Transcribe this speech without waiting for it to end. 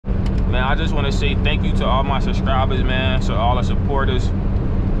I just want to say thank you to all my subscribers, man, to all the supporters.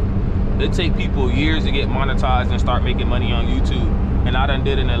 It take people years to get monetized and start making money on YouTube, and I done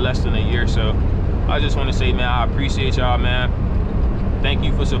did it in less than a year. So I just want to say, man, I appreciate y'all, man. Thank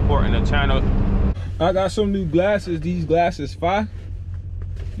you for supporting the channel. I got some new glasses. These glasses fire.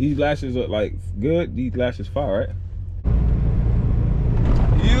 These glasses look like good. These glasses fire, right?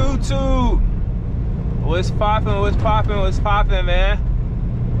 YouTube, what's poppin', what's poppin', what's poppin', man?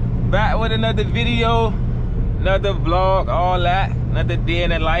 Back with another video, another vlog, all that, another day in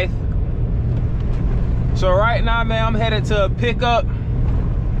the life. So right now, man, I'm headed to a pickup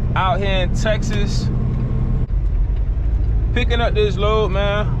out here in Texas. Picking up this load,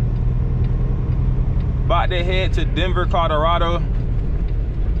 man. About to head to Denver, Colorado.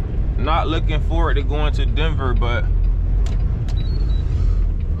 Not looking forward to going to Denver, but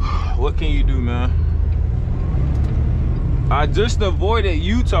what can you do, man? I just avoided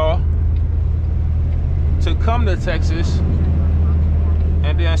Utah to come to Texas,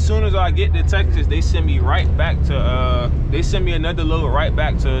 and then as soon as I get to Texas, they send me right back to they send me another load right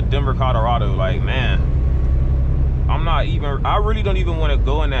back to Denver, Colorado. Like, man, I really don't even want to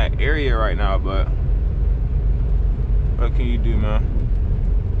go in that area right now, but what can you do, man?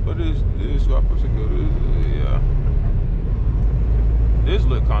 What is this? What I'm supposed to go to? Yeah. This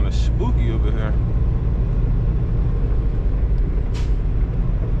look kind of spooky over here.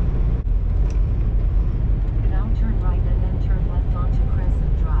 Now turn right and then turn left onto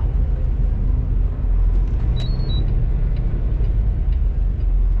Crescent Drive.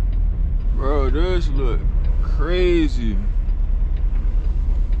 Bro, this look crazy.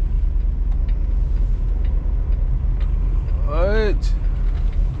 What?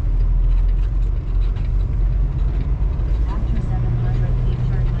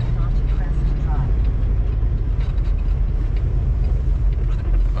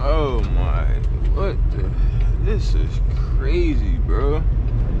 Oh my, what the, this is crazy, bro.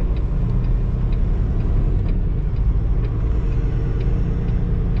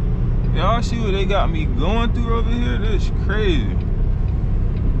 Y'all see what they got me going through over here? This is crazy.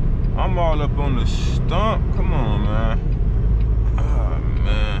 I'm all up on the stump. Come on, man. Oh,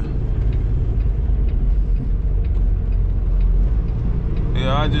 man.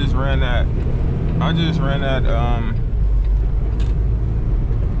 Yeah, I just ran that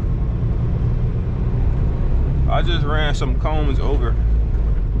I just ran some cones over.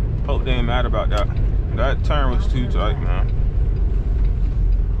 Hope they ain't mad about that. That turn was too tight, man.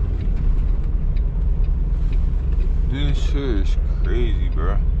 This shit is crazy,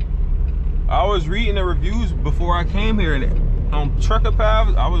 bro. I was reading the reviews before I came here, and on Trucker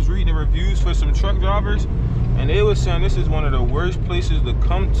Path, I was reading the reviews for some truck drivers, and they were saying this is one of the worst places to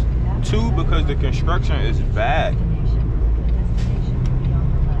come to because the construction is bad.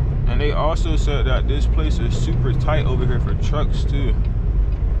 And they also said that this place is super tight over here for trucks too.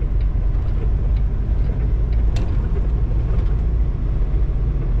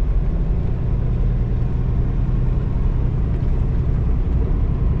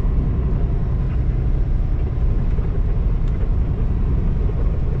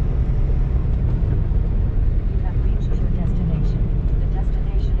 You have reached your destination. The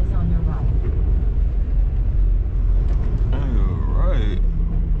destination is on your right. On your right?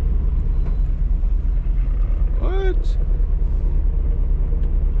 What?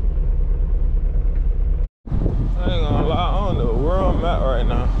 I ain't gonna lie, I don't know where I'm at right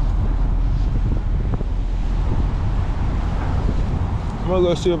now. I'm gonna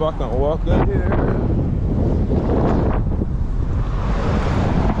go see if I can walk in here.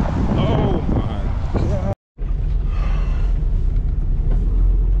 Oh my God.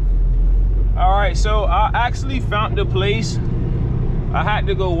 All right, so I actually found the place. I had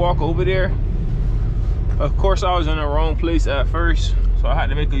to go walk over there. Of course, I was in the wrong place at first, so I had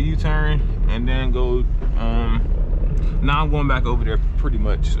to make a U-turn and then go. Now I'm going back over there pretty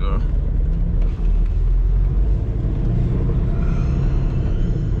much. So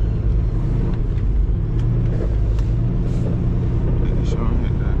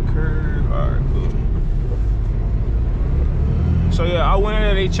hit that curve. All right, cool. So yeah, I went in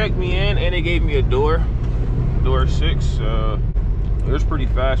there. They checked me in and they gave me a door 6. It was pretty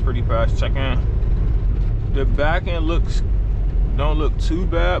fast check-in. The back end don't look too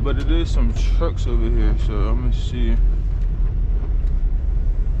bad, but it is some trucks over here, so I'm gonna see.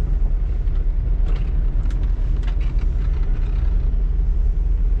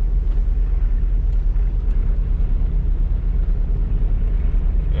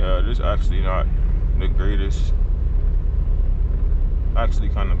 Yeah, this is actually not the greatest. Actually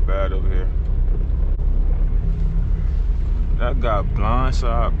kind of bad over here. That guy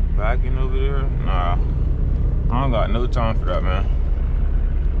blindside backing over there. Nah, I don't got no time for that, man.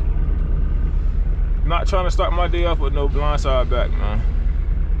 Not trying to start my day off with no blindside back, man.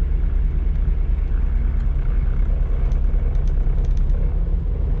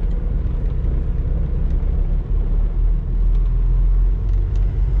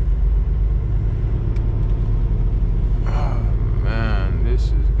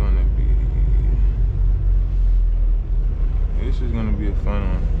 Fun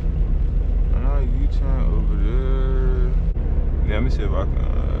one. And I'll U-turn over there. Yeah, let me see if I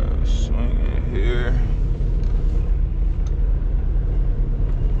can swing in here.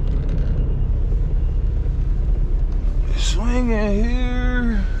 Swing in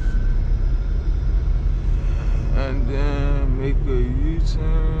here. And then make a U-turn.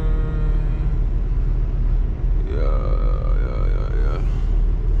 Yeah.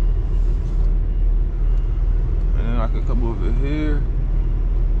 And then I can come over here.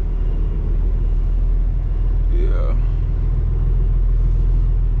 Yeah.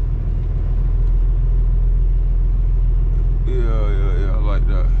 Yeah, I like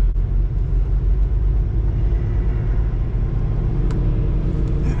that.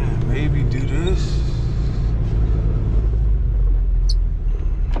 And then maybe do this.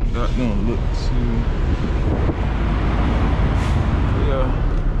 That don't look too. Yeah.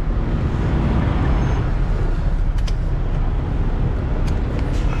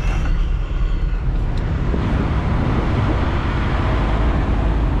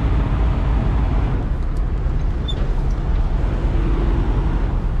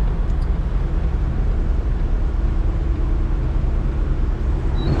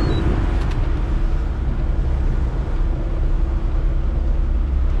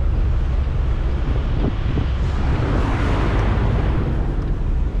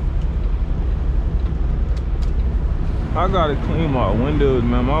 I gotta clean my windows,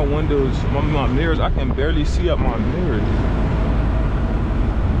 man. My windows, my mirrors, I can barely see up my mirrors.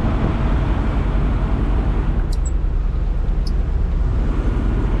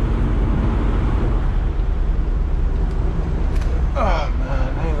 Oh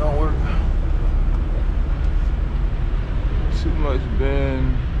man, that ain't gonna work. Too much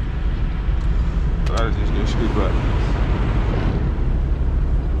bend. Gotta just go straight back.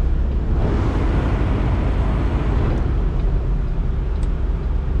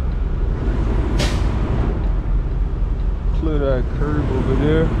 That curve over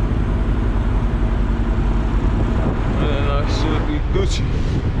there, and then I should be Gucci.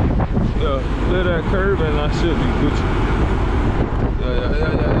 Yeah, clear that curve and I should be Gucci. Yeah.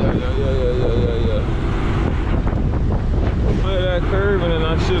 Clear that curve and then I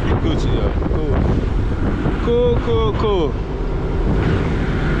should be Gucci. Yeah, cool.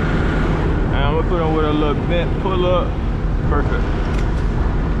 And I'm gonna put on with a little bent pull up, perfect.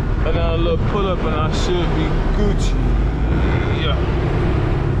 And then a little pull up and I should be Gucci. Yeah.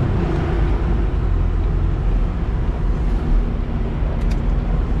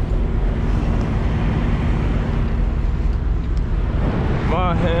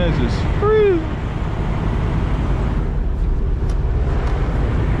 My hands is free.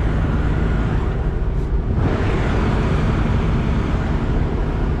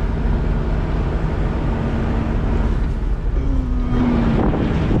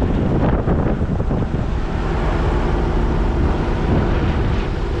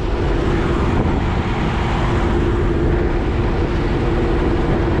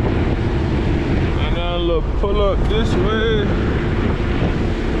 Pull up this way,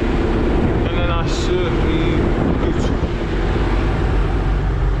 and then I should be Gucci.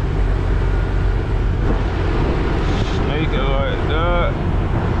 Snake it like that.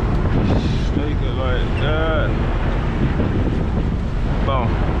 Snake it like that. Boom.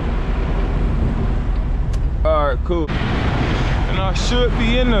 Alright, cool. And I should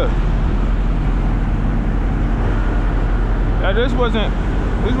be in there. Now this wasn't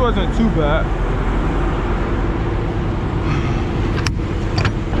too bad.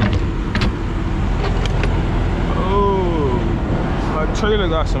 My trailer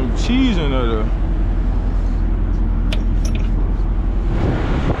got some cheese in there.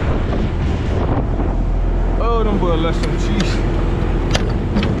 Oh, them boys left some cheese.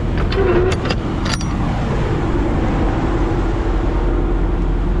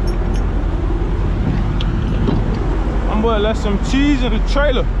 Them boys left some cheese in the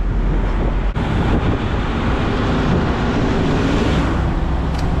trailer.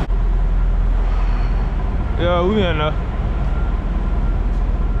 Yeah, we in there.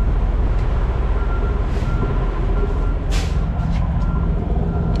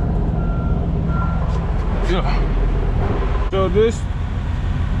 Yeah. So this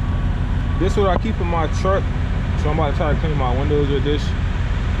is what I keep in my truck. So I'm about to try to clean my windows with this.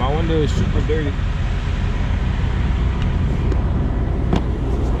 My window is super dirty.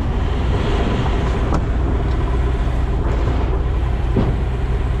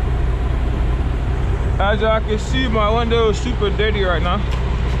 As y'all can see, my window is super dirty right now.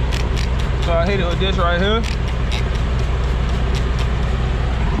 So I hit it with this right here.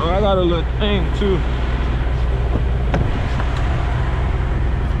 Oh, I got a little thing too.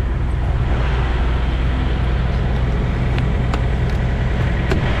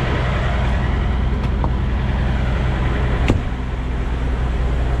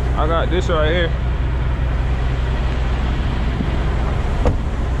 I got this right here.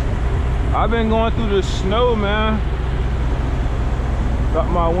 I've been going through the snow, man. Got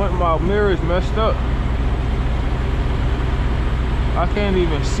my mirrors messed up. I can't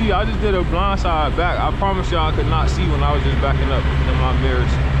even see. I just did a blind side back. I promise y'all I could not see when I was just backing up in my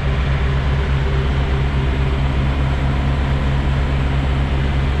mirrors.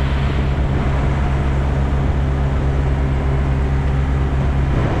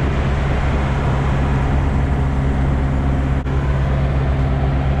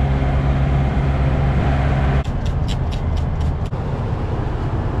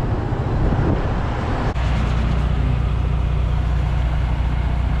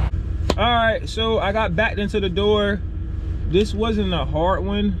 So I got backed into the door. This wasn't a hard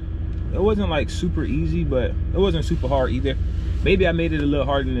one. It wasn't like super easy, but it wasn't super hard either. Maybe I made it a little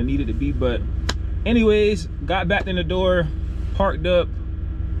harder than it needed to be, but anyways, got backed in the door, parked up.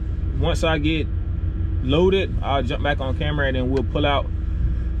 Once I get loaded, I'll jump back on camera and then we'll pull out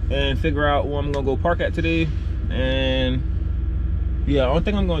and figure out where I'm gonna go park at today. And yeah, I don't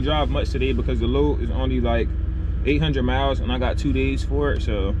think I'm gonna drive much today because the load is only like 800 miles and I got 2 days for it.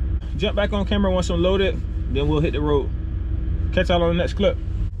 So jump back on camera once I'm loaded, then we'll hit the road. Catch y'all on the next clip.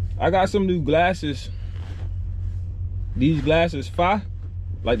 I got some new glasses. These glasses fire,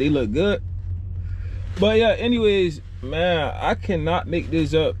 like they look good. But yeah, anyways, man, I cannot make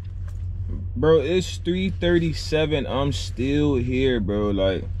this up, bro. It's 3:37. I'm still here, bro.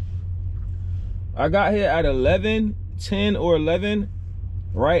 Like, I got here at 10 or 11.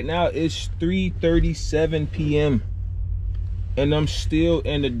 Right now it's 3:37 p.m. and I'm still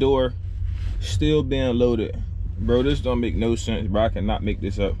in the door, still being loaded. Bro, this don't make no sense, bro. I cannot make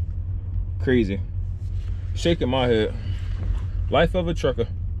this up. Crazy. Shaking my head. Life of a trucker.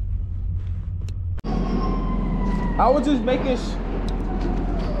 I was just making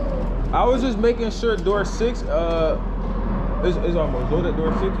sure door 6 is almost loaded.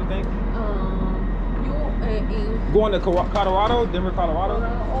 Door 6, you think? Going to Colorado, Denver, Colorado.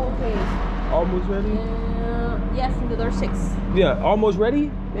 Okay. Almost ready? Yes, in the door 6. Yeah, almost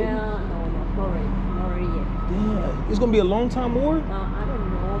ready? No, not ready. Not ready yet. Damn, it's gonna be a long time more? I don't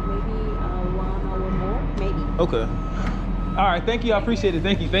know, maybe 1 hour more, maybe. Okay. All right, thank you. I appreciate it.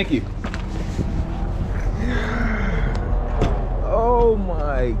 Thank you. Oh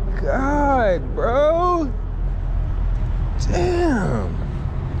my God, bro. Damn.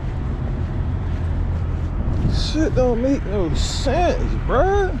 Shit don't make no sense,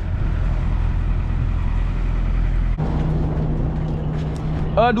 bro.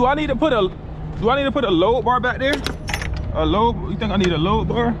 Do I need to put a load bar back there? A load? You think I need a load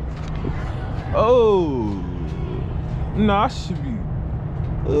bar? Oh, nah, that should be.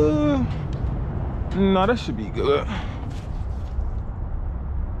 Nah, that should be good.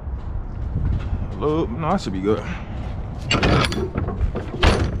 Load? Nah, that should be good.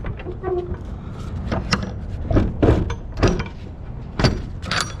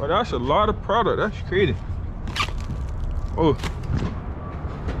 Well, that's a lot of product. That's crazy. Oh.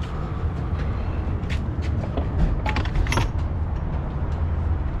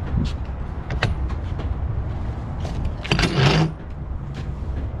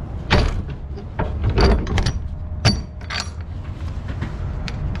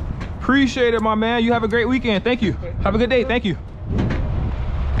 Appreciate it, my man. You have a great weekend. Thank you. Have a good day. Thank you.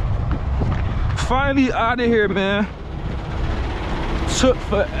 Finally out of here, man. Took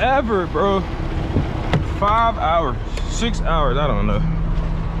forever, bro. 5 hours, 6 hours, I don't know.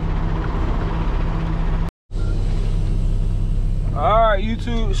 All right,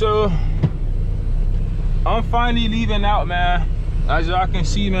 YouTube, so I'm finally leaving out, man. As y'all can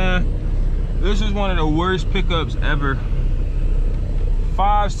see, man, this is one of the worst pickups ever.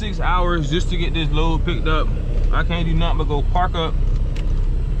 5-6 hours just to get this load picked up. I can't do nothing but go park up.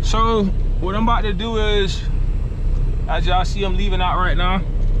 So what I'm about to do is, as y'all see, I'm leaving out right now.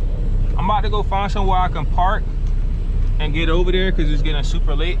 I'm about to go find somewhere I can park and get over there because it's getting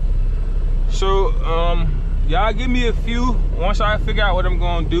super late. So y'all give me a few. Once I figure out what I'm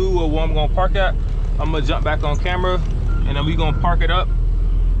gonna do or where I'm gonna park at, I'm gonna jump back on camera and then we gonna park it up.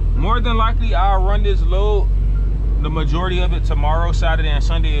 More than likely, I'll run this load, the majority of it tomorrow. Saturday and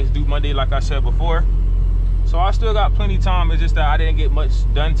Sunday is due Monday, like I said before. So I still got plenty of time. It's just that I didn't get much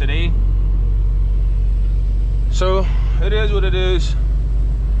done today. So it is what it is.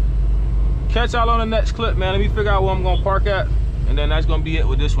 Catch y'all on the next clip, man. Let me figure out where I'm gonna park at, and then that's gonna be it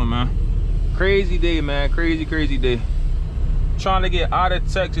with this one, man. Crazy day, man. Crazy, crazy day. Trying to get out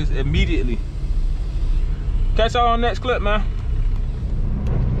of Texas immediately. Catch y'all on the next clip, man.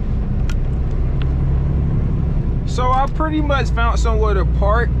 So I pretty much found somewhere to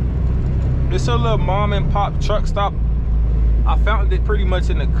park. It's a little mom and pop truck stop. I found it pretty much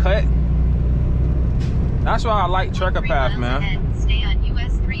in the cut. That's why I like Trucker Path, man. Stay on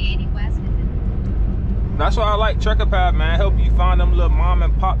US 380 West. That's why I like Trucker Path, man. Help you find them little mom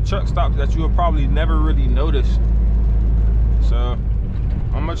and pop truck stops that you will probably never really notice. So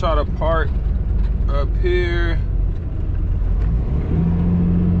I'm gonna try to park up here.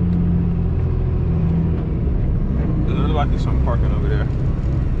 It looks like there's some parking over there.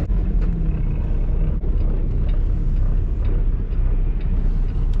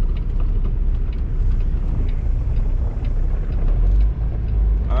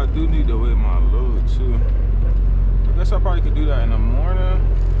 I do need to weigh my load too. I guess I probably could do that in the morning.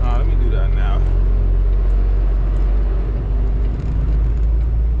 Nah, let me do that now.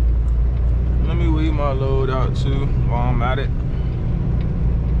 Let me weigh my load out too while I'm at it.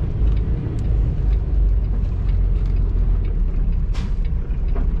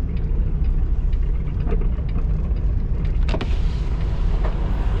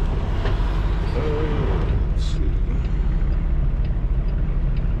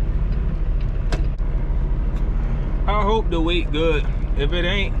 I hope the weight good. If it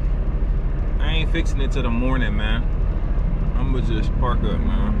ain't, I ain't fixing it till the morning, man. I'm gonna just park up,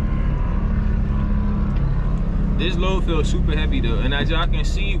 man. This load feels super heavy though, and as y'all can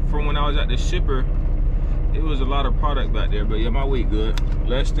see from when I was at the shipper, it was a lot of product back there. But yeah, my weight good.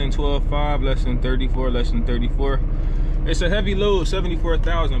 Less than 12.5, less than 34, less than 34. It's a heavy load,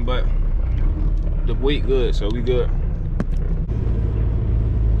 74,000, but the weight good, so we good.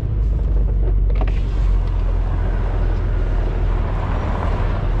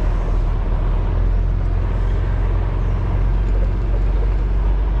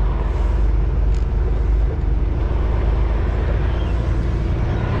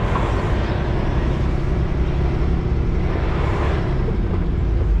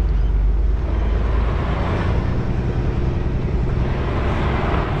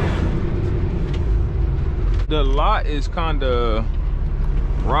 The lot is kind of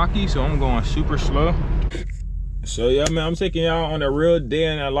rocky, so I'm going super slow. So yeah, man, I'm taking y'all on a real day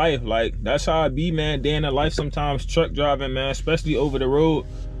in the life. Like, that's how I be, man. Day in the life sometimes, truck driving, man, especially over the road.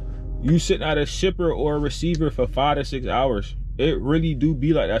 You sitting at a shipper or a receiver for 5 to 6 hours. It really do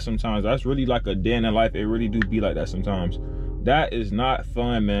be like that sometimes. That's really like a day in the life. It really do be like that sometimes. That is not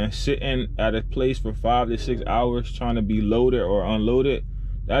fun, man. Sitting at a place for 5 to 6 hours trying to be loaded or unloaded,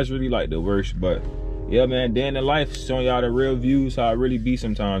 that's really like the worst. But yeah, man, day in the life, showing y'all the real views, how it really be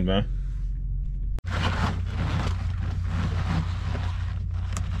sometimes, man.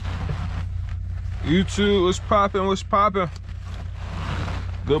 YouTube, what's poppin', what's poppin'?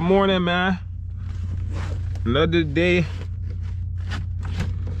 Good morning, man. Another day.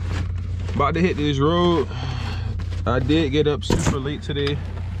 About to hit this road. I did get up super late today,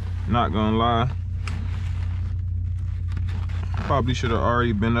 not gonna lie. Probably should have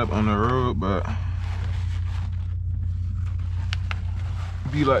already been up on the road, but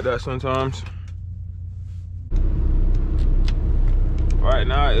be like that sometimes. Right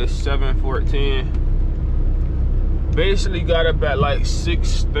now it's 7:14. Basically got up at like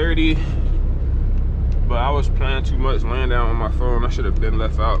 6:30, but I was playing too much, laying down on my phone. I should have been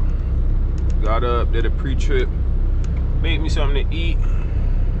left out. Got up, did a pre-trip, made me something to eat.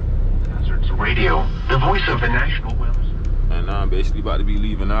 Hazards Radio, the voice of the National Weather. And now I'm basically about to be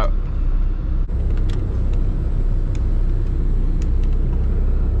leaving out.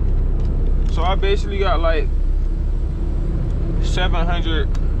 So I basically got like 700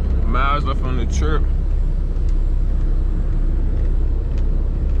 miles left on the trip.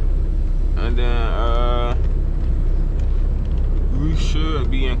 And then we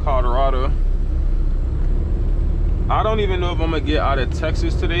should be in Colorado. I don't even know if I'm gonna get out of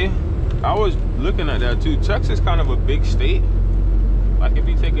Texas today. I was looking at that too. Texas kind of a big state. Like, it'd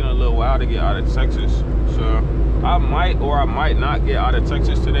be taking a little while to get out of Texas. So I might or I might not get out of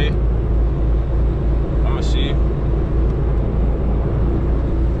Texas today. I'm gonna see.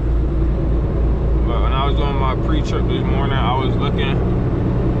 But when I was doing my pre-trip this morning, I was looking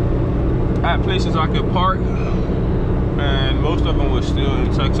at places I could park, and most of them was still in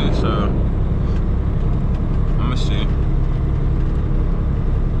Texas, so I'm gonna see.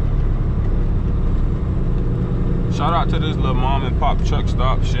 Shout out to this little mom and pop truck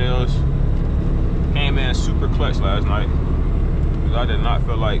stop, Shells. Came in super clutch last night, because I did not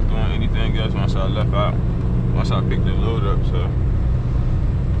feel like doing anything else once I left out, once I picked the load up, so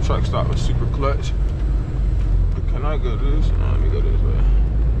truck stop was super clutch. But can I go this? No, let me go this way.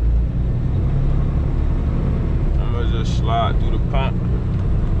 I'm gonna just slide through the pump.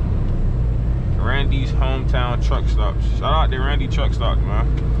 Randy's hometown truck stops. Shout out to Randy Truck Stops, man.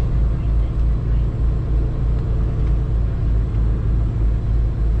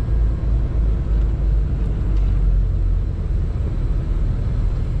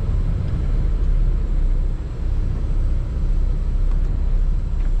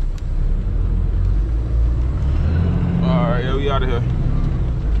 We out of here.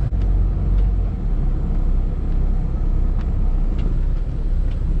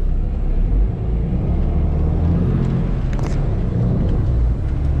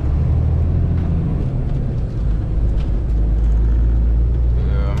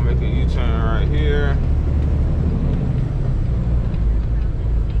 Yeah, I'm making a U-turn right here.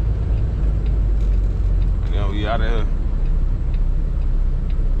 And then we out of here.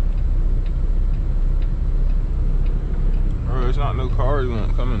 There's not no cars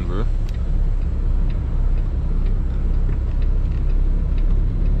won't coming, bro.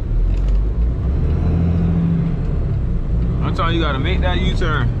 I'm telling you, gotta make that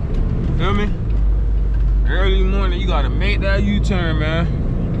U-turn. Feel me? Early morning, you gotta make that U-turn, man.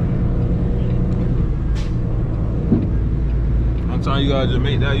 I'm telling you, gotta just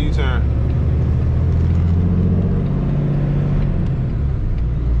make that U-turn.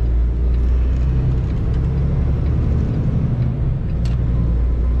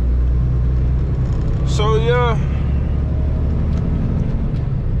 So yeah,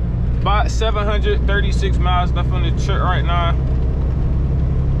 about 736 miles left on the trip right now.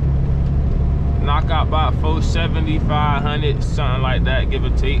 Knock out about 470, 500, something like that, give or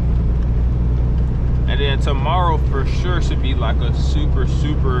take. And then tomorrow for sure should be like a super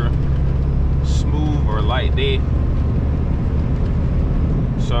smooth or light day.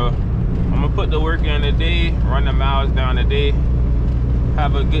 So I'm gonna put the work in today, run the miles down today,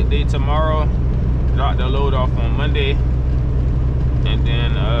 have a good day tomorrow. Drop the load off on Monday, and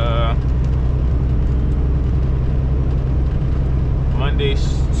then Monday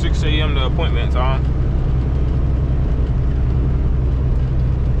 6 a.m. the appointment time.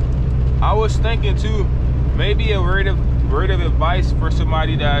 I was thinking too, maybe a word of advice for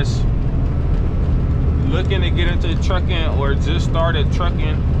somebody that's looking to get into trucking or just started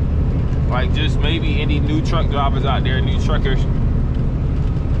trucking, like just maybe any new truck drivers out there, new truckers.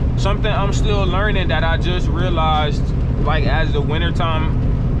 Something I'm still learning that I just realized, like as the winter time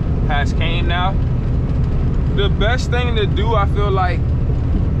has came now, the best thing to do, I feel like,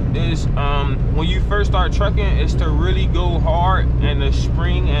 is when you first start trucking is to really go hard in the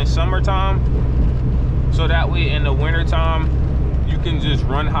spring and summertime, so that way in the winter time you can just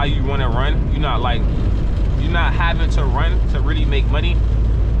run how you want to run. You're not having to run to really make money,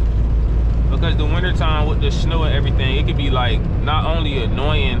 because the winter time with the snow and everything, it could be like not only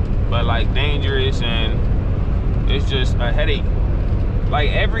annoying but like dangerous, and it's just a headache. Like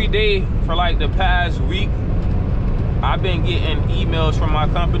every day for like the past week, I've been getting emails from my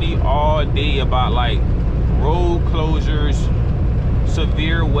company all day about like road closures,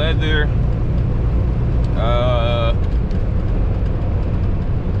 severe weather,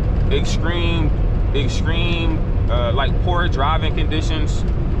 extreme like poor driving conditions.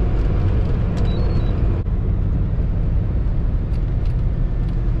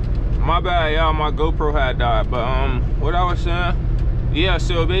 My bad, y'all, my GoPro had died. But what I was saying, yeah,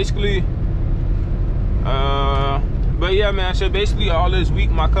 so basically but yeah, man, so basically all this week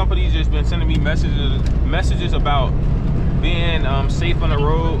my company's just been sending me messages about being safe on the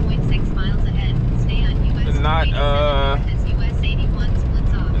road, 6 miles ahead. Stay on US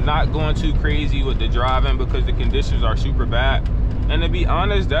not going too crazy with the driving, because the conditions are super bad. And to be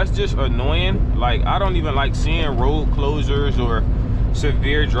honest, that's just annoying. Like, I don't even like seeing road closures or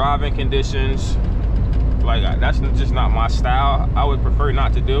severe driving conditions. Like, that's just not my style. I would prefer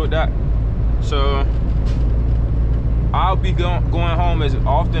not to deal with that. So I'll be going home as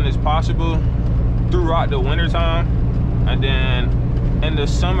often as possible throughout the winter time, and then in the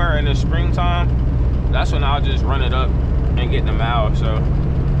summer and the springtime, that's when I'll just run it up and get the miles. So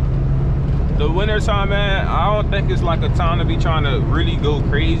the winter time, man, I don't think it's like a time to be trying to really go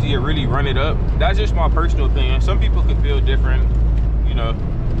crazy or really run it up. That's just my personal opinion. Some people could feel different, you know.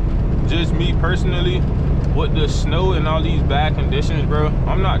 Just me personally, with the snow and all these bad conditions, bro,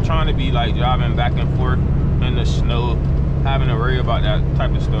 I'm not trying to be like driving back and forth in the snow, having to worry about that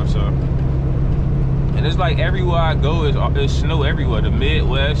type of stuff. So, and it's like everywhere I go is snow everywhere. The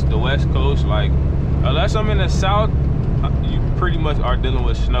Midwest, the West Coast, like unless I'm in the South, you pretty much are dealing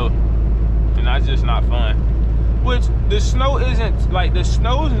with snow, and that's just not fun. Which the snow isn't like, the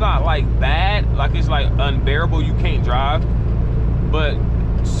snow's not like bad, like it's like unbearable, you can't drive. But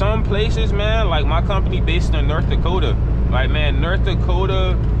some places, man, like my company based in North Dakota, like man, North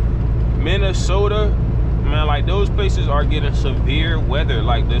Dakota, Minnesota, man, like those places are getting severe weather.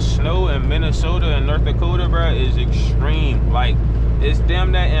 Like the snow in Minnesota and North Dakota, bro, is extreme. Like it's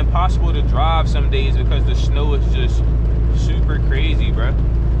damn near impossible to drive some days because the snow is just super crazy, bro.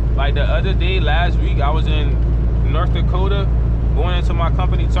 Like the other day, last week, I was in North Dakota going into my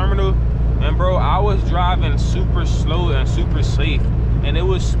company terminal, and bro, I was driving super slow and super safe, and it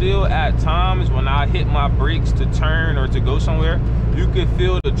was still at times when I hit my brakes to turn or to go somewhere, you could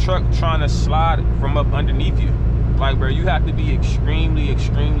feel the truck trying to slide from up underneath you. Like, bro, you have to be extremely,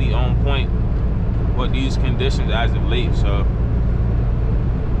 extremely on point with these conditions as of late. So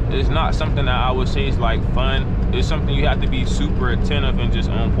it's not something that I would say is like fun. It's something you have to be super attentive and just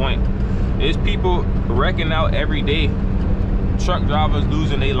on point. There's people wrecking out every day. Truck drivers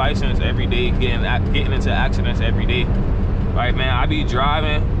losing their license every day, getting into accidents every day. Like, man, I be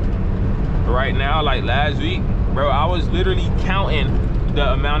driving right now, like last week, bro, I was literally counting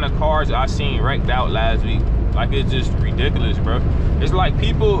the amount of cars I seen wrecked out last week. Like, it's just ridiculous, bro. It's like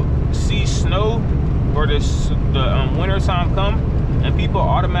people see snow or the winter time come, and people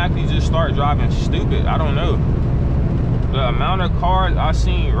automatically just start driving stupid. I don't know. The amount of cars I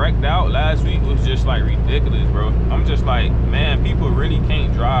seen wrecked out last week was just like ridiculous, bro. I'm just like, man, people really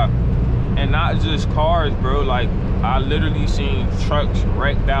can't drive. And not just cars, bro. Like, I literally seen trucks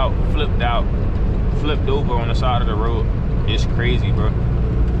wrecked out, flipped over on the side of the road. It's crazy, bro.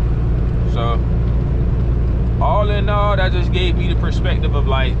 So, all in all, that just gave me the perspective of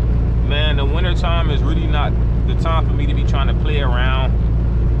like, man, the winter time is really not the time for me to be trying to play around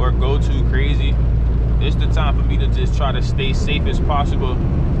or go too crazy. It's the time for me to just try to stay safe as possible,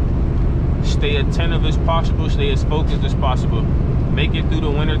 stay attentive as possible, stay as focused as possible, make it through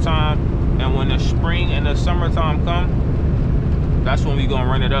the winter time, and when the spring and the summertime come, that's when we gonna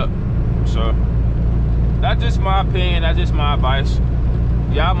run it up. So that's just my opinion, that's just my advice.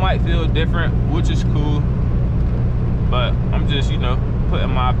 Y'all might feel different, which is cool, but I'm just, you know, putting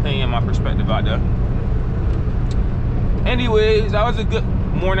my opinion, my perspective out there. Anyways, that was a good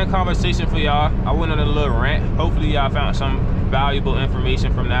morning conversation for y'all. I went on a little rant. Hopefully y'all found some valuable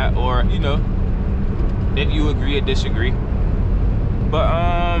information from that, or, you know, if you agree or disagree. But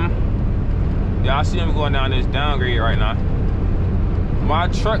y'all see I'm going down this downgrade right now. My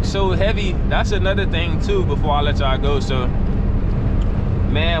truck's so heavy. That's another thing too before I let y'all go. So,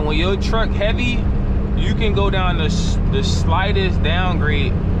 man, when your truck heavy, you can go down the slightest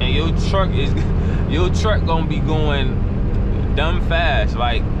downgrade and your truck gonna be going dumb fast.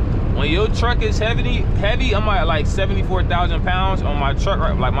 Like, when your truck is heavy, I'm at like 74,000 pounds on my truck,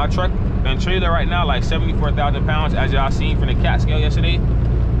 right? Like my truck and trailer right now, like 74,000 pounds, as y'all seen from the cat scale yesterday.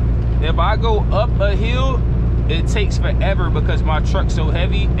 If I go up a hill, it takes forever because my truck's so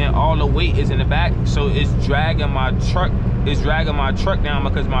heavy and all the weight is in the back, so it's dragging my truck down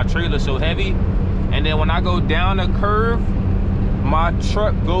because my trailer's so heavy. And then when I go down a curve, my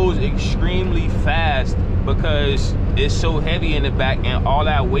truck goes extremely fast because it's so heavy in the back, and all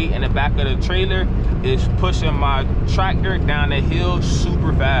that weight in the back of the trailer is pushing my tractor down the hill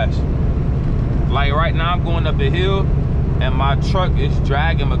super fast. Like right now I'm going up the hill and my truck is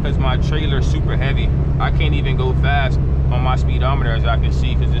dragging because my trailer is super heavy. I can't even go fast on my speedometer, as y'all can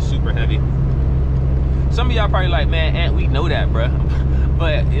see, because it's super heavy. Some of y'all probably like, man, Ant, we know that, bro.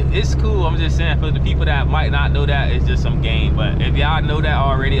 But it's cool. I'm just saying, for the people that might not know that, it's just some game. But if y'all know that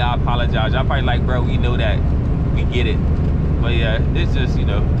already, I apologize. Y'all probably like, bro, we know that, we get it. But yeah, it's just, you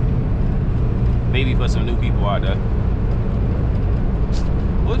know, maybe for some new people out there.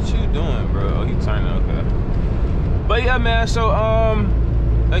 What you doing, bro? Oh, he turning, okay. But yeah, man, so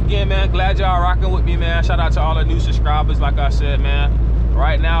again, man, glad y'all rocking with me, man. Shout out to all the new subscribers. Like I said, man,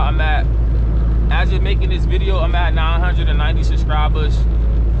 right now I'm at, as of making this video, I'm at 990 subscribers.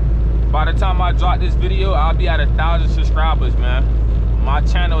 By the time I drop this video, I'll be at 1,000 subscribers, man. My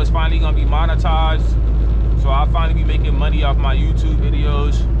channel is finally gonna be monetized, so I'll finally be making money off my YouTube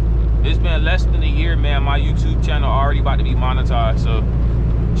videos. It's been less than a year, man. My YouTube channel already about to be monetized, so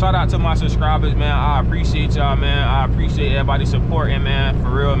shout out to my subscribers, man. I appreciate y'all, man. I appreciate everybody supporting, man, for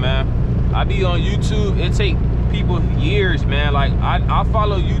real, man. I be on YouTube. It take people years, man. Like I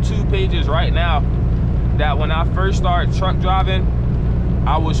follow YouTube pages right now that when I first started truck driving,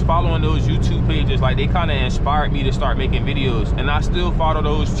 I was following those YouTube pages. Like, they kind of inspired me to start making videos, and I still follow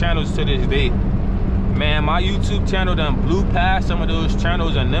those channels to this day. Man, my YouTube channel done blew past some of those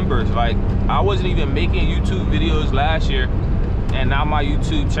channels and numbers. Like, I wasn't even making YouTube videos last year, and now my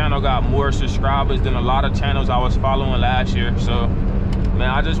YouTube channel got more subscribers than a lot of channels I was following last year. So, man,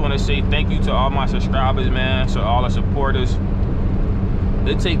 I just want to say thank you to all my subscribers, man, to all the supporters.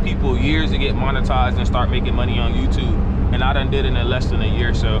 It take people years to get monetized and start making money on YouTube, and I done did it in less than a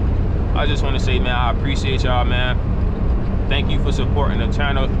year. So I just want to say, man, I appreciate y'all, man. Thank you for supporting the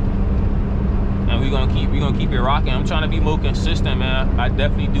channel, and we're gonna keep it rocking. I'm trying to be more consistent, man. I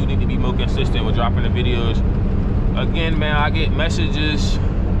definitely do need to be more consistent with dropping the videos. Again, man, I get messages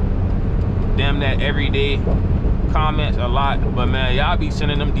damn that every day, comments a lot, but man, y'all be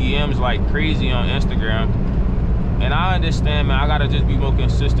sending them DMs like crazy on Instagram, and I understand, man. I gotta just be more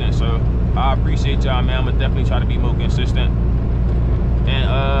consistent. So I appreciate y'all, man. I'm gonna definitely try to be more consistent. And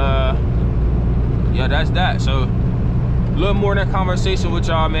yeah, that's that. So a little more than conversation with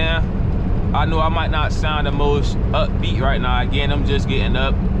y'all, man. I know I might not sound the most upbeat right now. Again, I'm just getting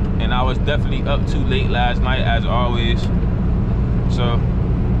up, and I was definitely up too late last night, as always. So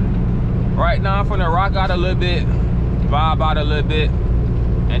right now I'm finna rock out a little bit, vibe out a little bit,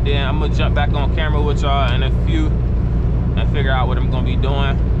 and then I'm gonna jump back on camera with y'all in a few and figure out what I'm gonna be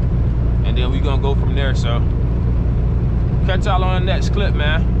doing, and then we gonna go from there. So catch y'all on the next clip,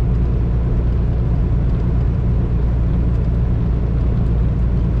 man.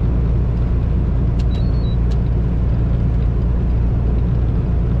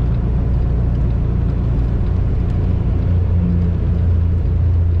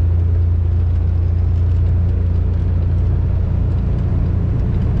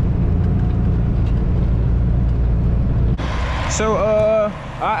 So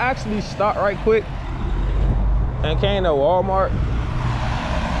I actually stopped right quick and came to Walmart.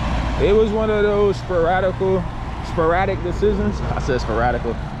 It was one of those sporadic decisions. I said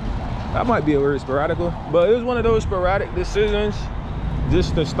sporadical. That might be a word, sporadical. But it was one of those sporadic decisions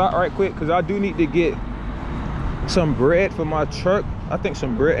just to stop right quick, because I do need to get some bread for my truck. I think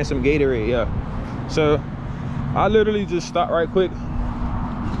some bread and some Gatorade, yeah. So I literally just stopped right quick,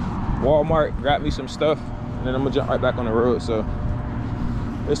 Walmart, grabbed me some stuff, and then I'm gonna jump right back on the road. So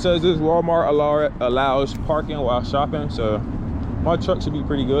it says this Walmart allows parking while shopping, so my truck should be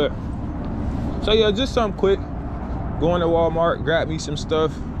pretty good. So yeah, just something quick. Going to Walmart, grab me some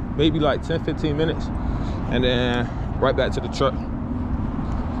stuff, maybe like 10-15 minutes, and then right back to the truck.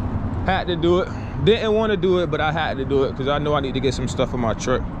 Had to do it. Didn't want to do it, but I had to do it because I know I need to get some stuff in my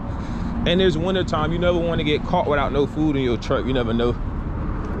truck. And it's winter time. You never want to get caught without no food in your truck. You never know.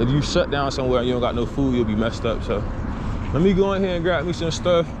 If you shut down somewhere and you don't got no food, you'll be messed up. So let me go in here and grab me some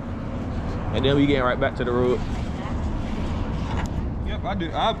stuff, and then we getting right back to the road. Yep, I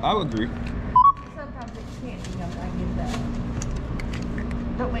do. I would agree. Sometimes it can't, you know, I get that.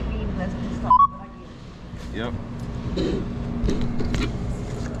 Don't make me eat less than stop, but I get it. Yep.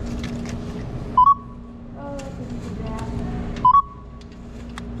 Oh, this is bad.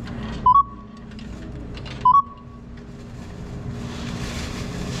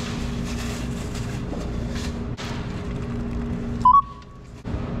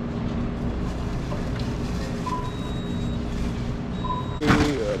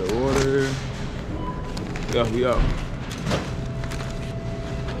 The order. Yeah, we out.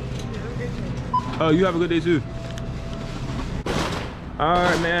 Oh, you have a good day too. All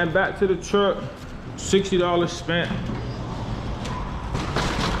right, man, back to the truck. $60 spent.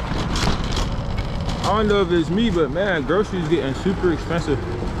 I don't know if it's me, but man, groceries getting super expensive.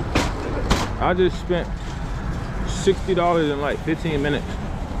 I just spent $60 in like 15 minutes.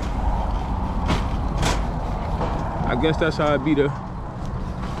 I guess that's how it be though.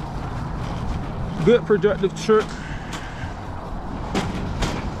 Good productive trip.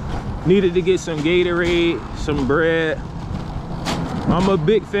 Needed to get some Gatorade, some bread. I'm a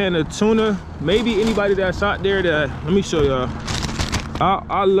big fan of tuna. Maybe anybody that's out there that, let me show y'all.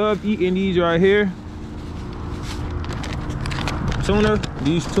 I love eating these right here. Tuna,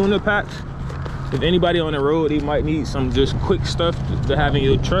 these tuna packs. If anybody on the road, they might need some just quick stuff to have in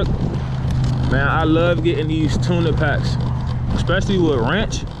your truck. Man, I love getting these tuna packs, especially with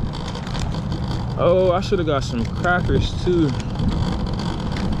ranch. Oh, I should have got some crackers too.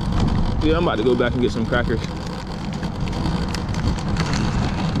 Yeah, I'm about to go back and get some crackers.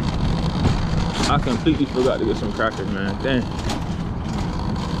 I completely forgot to get some crackers, man. Dang.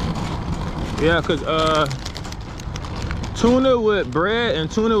 Yeah, cause tuna with bread and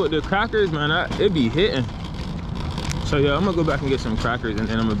tuna with the crackers, man, it be hitting. So yeah, I'm gonna go back and get some crackers and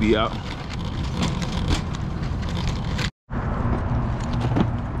then I'm gonna be out.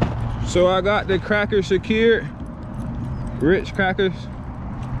 So I got the crackers secured, rich crackers.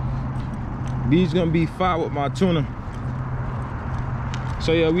 These gonna be fire with my tuna.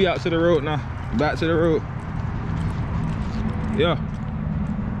 So yeah, we out to the road now, back to the road. Yeah.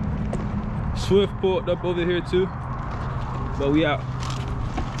 Swift pulled up over here too, but we out.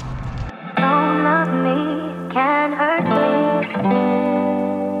 Don't love me, can hurt me.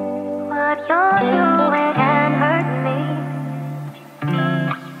 What you're doing can hurt me.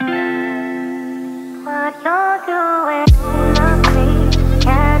 What you're doing, don't love me,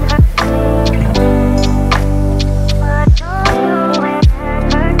 can hurt me. What you're doing can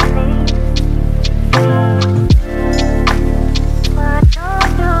hurt me. What you're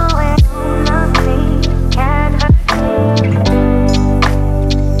doing, don't love me, can hurt me.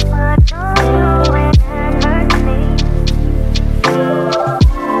 What you're doing can hurt me.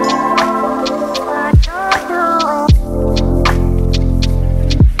 What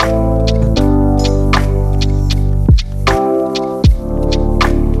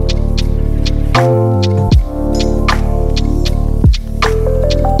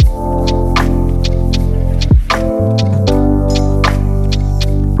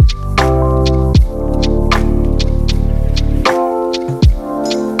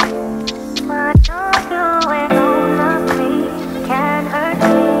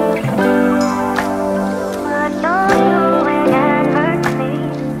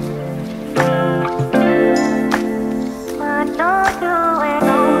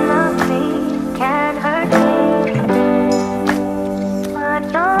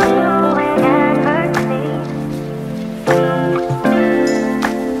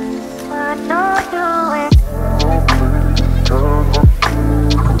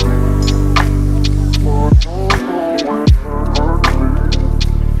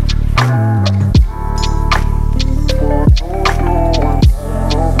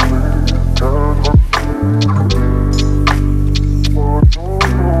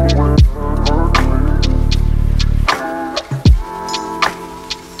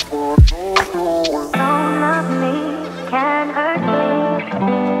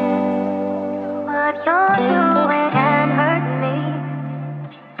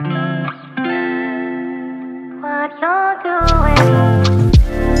you're doing.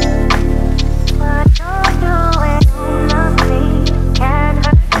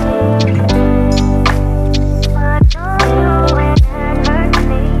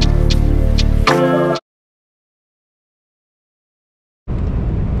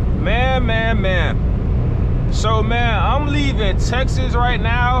 So man, I'm leaving Texas right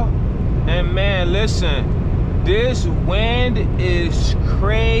now, and man, listen, this wind is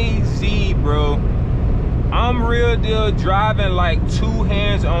crazy, bro. I'm real deal driving like 2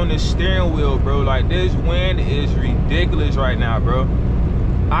 hands on the steering wheel, bro. Like, this wind is ridiculous right now, bro.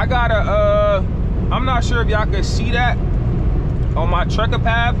 I got a I'm not sure if y'all can see that on my trucker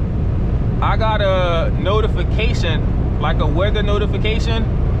path. I got a notification, like a weather notification,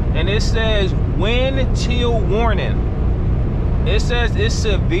 and it says wind chill warning. It says it's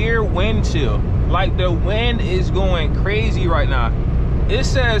severe wind chill. Like, the wind is going crazy right now. It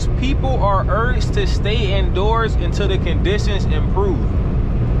says people are urged to stay indoors until the conditions improve.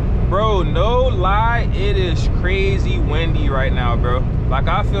 Bro, no lie, it is crazy windy right now, bro. Like,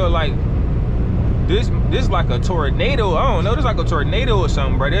 I feel like this like a tornado. I don't know, this like a tornado or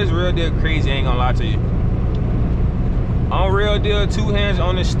something, bro. This real deal crazy, I ain't gonna lie to you. I'm real deal 2 hands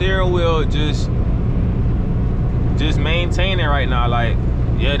on the steering wheel, just maintaining right now. Like,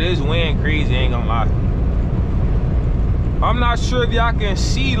 yeah, this wind crazy, ain't gonna lie. I'm not sure if y'all can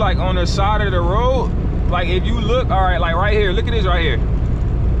see, like, on the side of the road. Like, if you look, all right, like right here, look at this right here.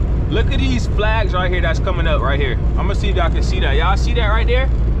 Look at these flags right here that's coming up right here. I'm gonna see if y'all can see that. Y'all see that right there?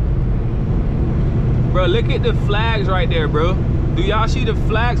 Bro, look at the flags right there, bro. Do y'all see the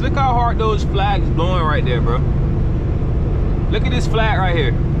flags? Look how hard those flags blowing right there, bro. Look at this flag right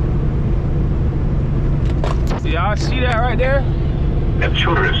here. Do y'all see that right there?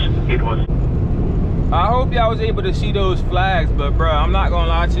 It was. I hope y'all was able to see those flags, but bro, I'm not gonna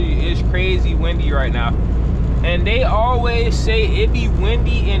lie to you, it's crazy windy right now. And they always say it be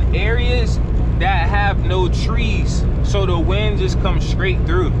windy in areas that have no trees, so the wind just comes straight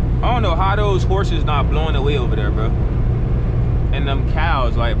through. I don't know how those horses not blowing away over there, bro. And them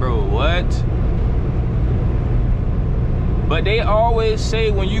cows, like, bro, what? But they always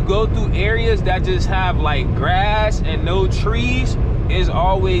say when you go through areas that just have like grass and no trees, it's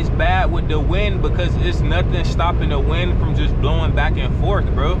always bad with the wind because it's nothing stopping the wind from just blowing back and forth,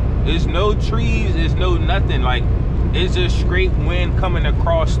 bro. There's no trees, there's no nothing. Like, it's just straight wind coming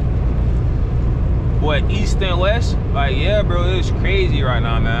across, what, east and west? Like, yeah, bro, it's crazy right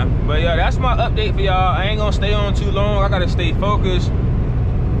now, man. But yeah, that's my update for y'all. I ain't gonna stay on too long. I gotta stay focused.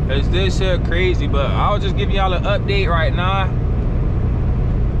 It's this here crazy, but I'll just give y'all an update right now.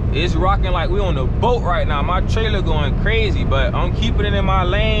 It's rocking like we on the boat right now. My trailer going crazy, but I'm keeping it in my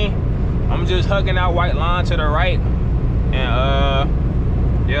lane. I'm just hugging that white line to the right.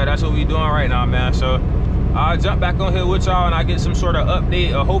 And yeah, that's what we doing right now, man. So I'll jump back on here with y'all and I get some sort of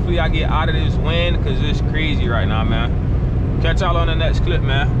update, or hopefully I get out of this wind because it's crazy right now, man. Catch y'all on the next clip,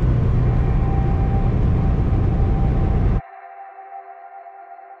 man.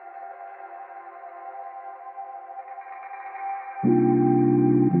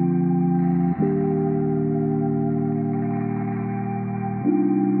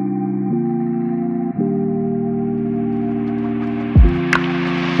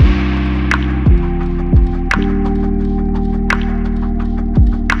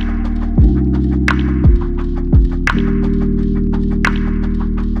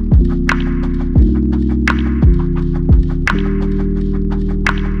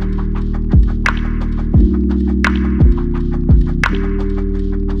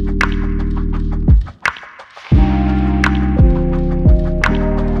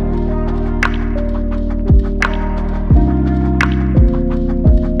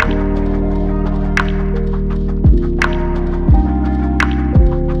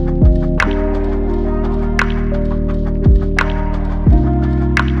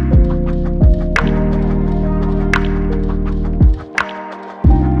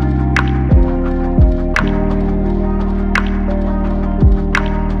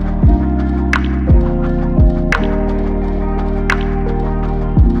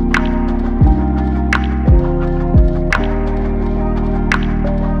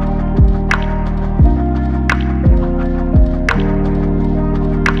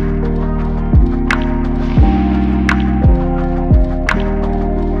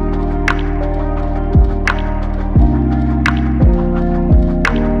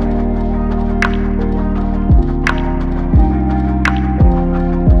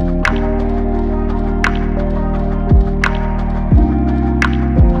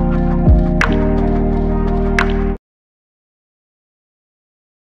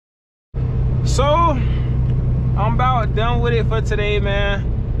 So I'm about done with it for today, man.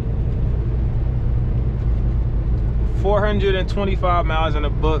 425 miles in the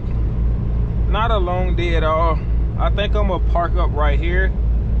book. Not a long day at all. I think I'm gonna park up right here.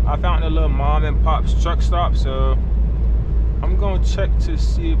 I found a little mom and pop's truck stop, so I'm gonna check to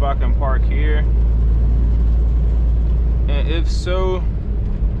see if I can park here. And if so,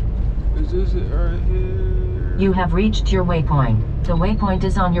 is this it right here? You have reached your waypoint. The waypoint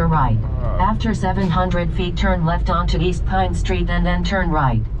is on your right. After 700 feet, turn left onto East Pine Street and then turn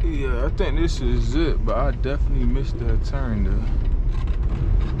right. Yeah, I think this is it, but I definitely missed that turn though.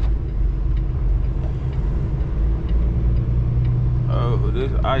 Oh,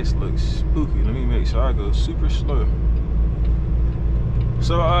 this ice looks spooky. Let me make sure I go super slow.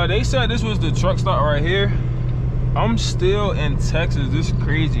 So they said this was the truck stop right here. I'm still in Texas. This is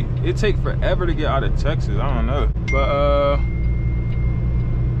crazy. It takes forever to get out of Texas. I don't know. But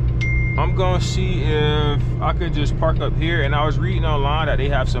I'm gonna see if I could just park up here. And I was reading online that they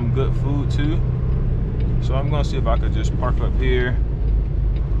have some good food too. So I'm gonna see if I could just park up here.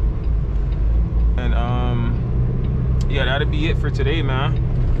 And yeah, that'll be it for today,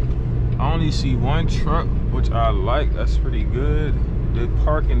 man. I only see one truck, which I like. That's pretty good. The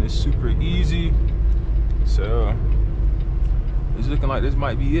parking is super easy. So it's looking like this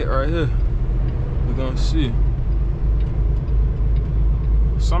might be it right here. We're gonna see.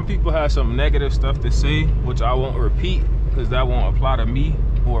 Some people have some negative stuff to say, which I won't repeat because that won't apply to me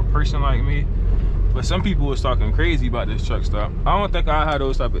or a person like me. But some people was talking crazy about this truck stop. I don't think I had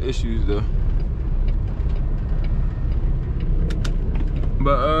those type of issues though.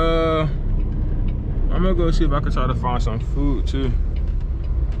 But I'm gonna go see if I can try to find some food too.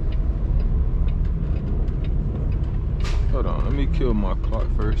 Hold on, let me kill my clock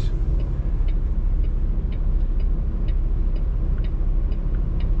first.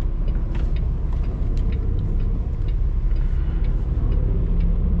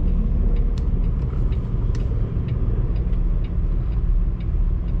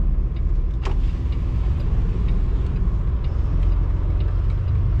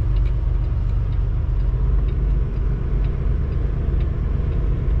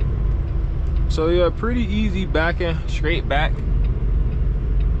 So yeah, pretty easy backing, straight back.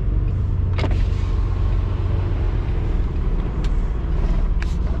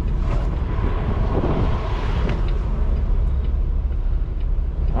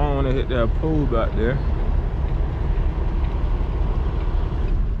 I don't want to hit that pole back there.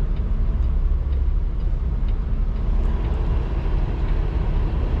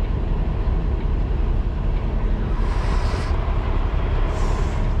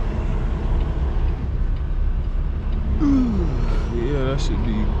 Yeah, that should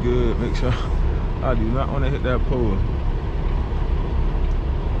be good. Make sure I do not want to hit that pole.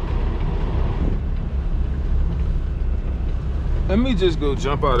 Let me just go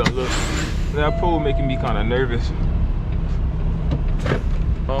jump out and look. That pole making me kind of nervous. I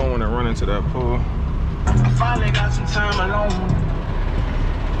don't want to run into that pole. I finally got some time alone.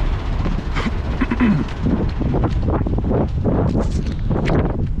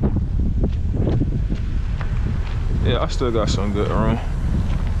 Yeah, I still got some good room.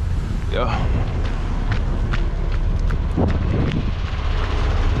 Yeah.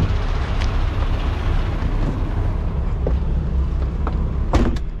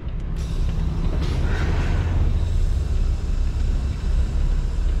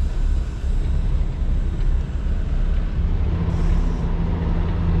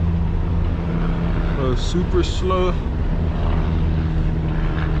 Super slow.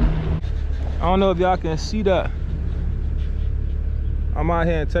 I don't know if y'all can see that. I'm out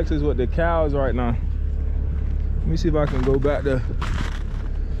here in Texas with the cows right now. Let me see if I can go back there.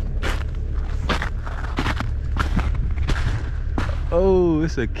 Oh,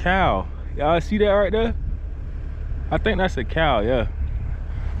 it's a cow. Y'all see that right there? I think that's a cow, yeah.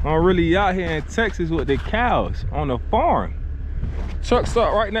 I'm really out here in Texas with the cows on a farm. Truck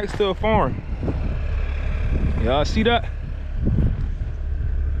stop right next to a farm. Y'all see that?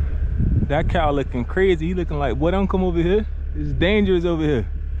 That cow looking crazy. He looking like, boy, don't come over here. It's dangerous over here.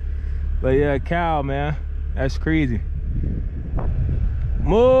 But yeah, cow, man. That's crazy.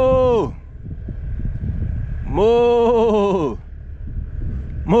 Moo! Moo!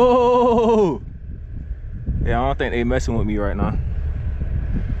 Moo! Yeah, I don't think they messing with me right now.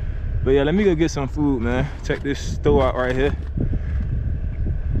 But yeah, let me go get some food, man. Check this store out right here.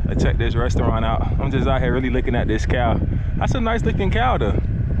 I check this restaurant out. I'm just out here really looking at this cow. That's a nice looking cow though.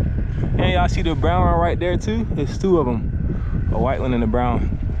 And y'all see the brown one right there too? There's two of them. A white one and a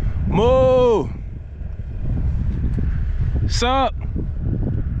brown. Moo! What's up?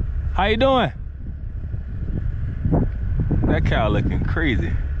 How you doing? That cow looking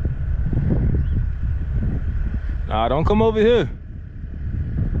crazy. Nah, don't come over here.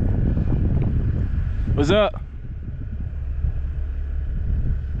 What's up?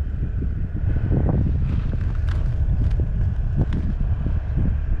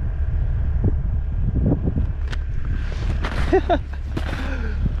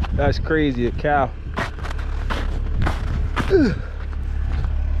 That's crazy, a cow.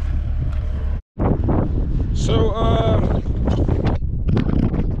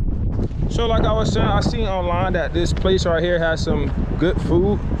 So like I was saying, I seen online that this place right here has some good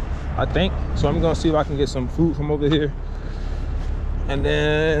food, I think. So I'm gonna see if I can get some food from over here. And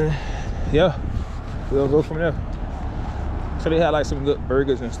then, yeah, we'll go from there. So they had like some good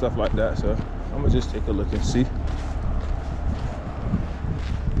burgers and stuff like that. So I'm gonna just take a look and see.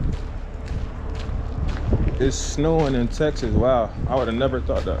 It's snowing in Texas. Wow, I would have never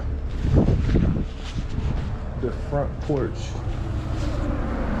thought that. The front porch.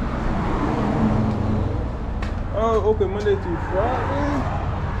 Oh, open Monday through Friday?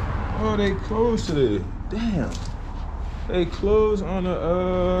 Oh, they closed today. Damn. They closed on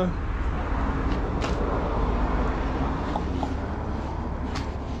the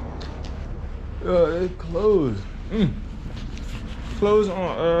they closed. Closed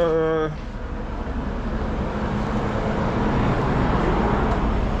on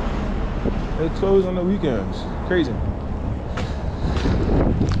they close on the weekends. Crazy.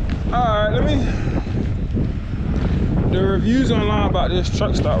 Alright, the reviews online about this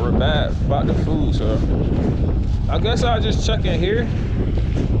truck stop were bad about the food, so I guess I'll just check in here,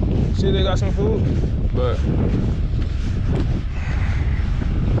 see if they got some food. But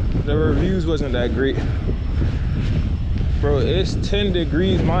the reviews wasn't that great. Bro, it's 10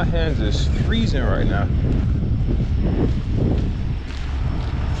 degrees. My hands is freezing right now.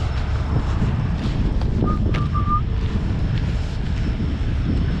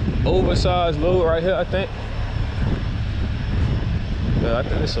 Oversized load right here, I think. Yeah, I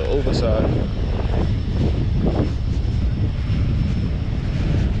think it's an oversized.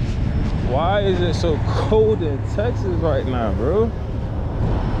 Why is it so cold in Texas right now, bro?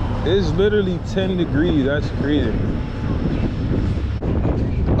 It's literally 10 degrees. That's crazy.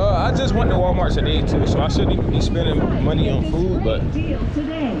 I just went to Walmart today too, so I shouldn't even be spending money on food, but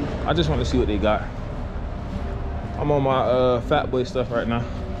I just want to see what they got. I'm on my fat boy stuff right now.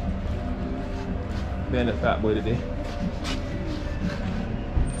 Being a fat boy today.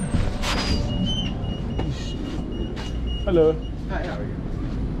 Hello. Hi, how are you?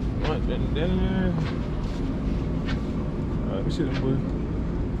 Lunch and dinner. Let me see them boys.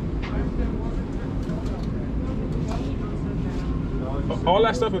 All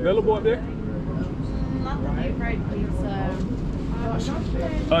that stuff available up there? Not the deep fried pizza.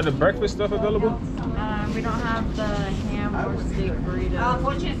 The breakfast stuff available? We don't have the ham or steak burritos.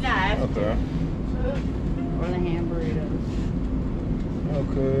 Which is that? Okay. Or the ham burritos.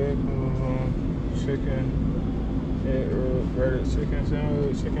 Okay. Chicken, egg roll, breaded chicken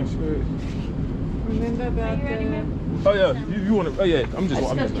sandwich, chicken strips. Remember about the... Oh yeah, you want to? Oh yeah, I'm just.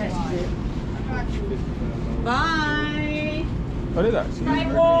 Bye. Oh, they got cheese.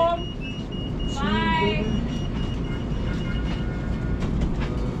 Bye.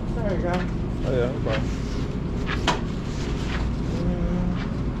 Sorry, guys. Oh yeah, okay.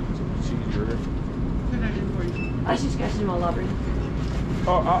 Cheeseburger. I just got some library.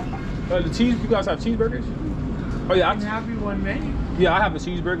 Oh, the cheese. You guys have cheeseburgers? Oh yeah, I can have you one menu. yeah, I have a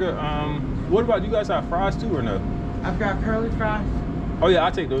cheeseburger. What about you guys have fries too or no? I've got curly fries. Oh yeah,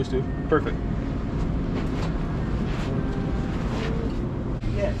 I'll take those two. Perfect.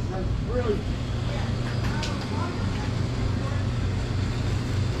 Yes, that's really.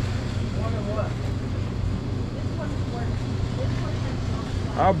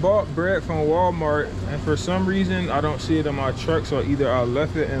 I bought bread from Walmart, and for some reason I don't see it in my truck, so either I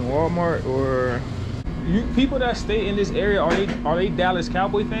left it in Walmart or you people that stay in this area, are they Dallas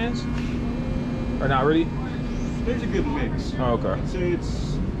Cowboy fans? Or not really? There's a good mix. Oh, okay. I'd say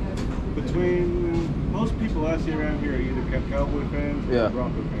it's between most people I see around here are either Cowboy fans or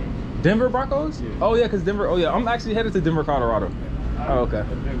Bronco fans. Denver Broncos? Yeah. Oh yeah, because Denver. Oh yeah, I'm actually headed to Denver, Colorado. Oh okay.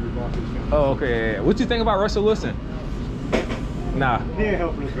 Denver Broncos fan. Oh okay. Yeah. What you think about Russell Wilson? Nah. He ain't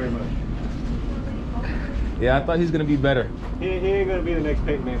helping us very much. Yeah, I thought he's gonna be better. He ain't gonna be the next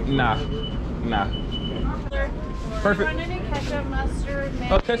Peyton Manning. Nah. Perfect. Running in ketchup, mustard,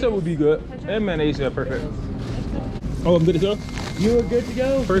 mayonnaise. Oh, ketchup would be good. And mayonnaise, yeah, perfect. Oh, I'm good to go? You are good to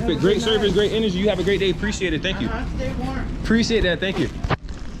go. Perfect. Great service, great energy. You have a great day. Appreciate it. Thank you. Stay warm. Appreciate that. Thank you.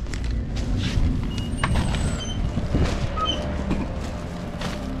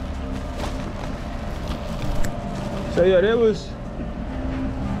 So yeah,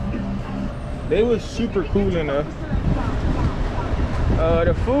 they was super cool in there.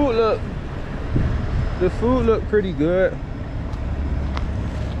 The food looked pretty good.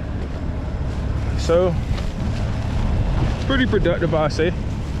 So pretty productive, I say.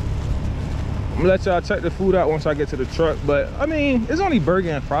 I'm gonna let y'all check the food out once I get to the truck, but I mean, it's only burger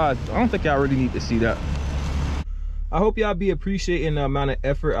and fries. I don't think y'all really need to see that. I hope y'all be appreciating the amount of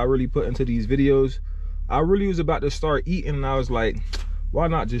effort I really put into these videos. I really was about to start eating and I was like, why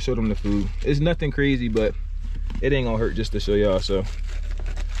not just show them the food? It's nothing crazy, but it ain't gonna hurt just to show y'all. So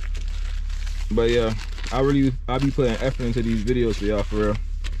but yeah, I be putting effort into these videos for y'all, for real.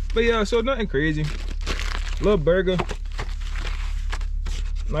 But yeah, so nothing crazy. Little burger,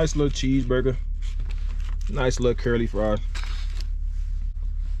 nice little cheeseburger, nice little curly fries.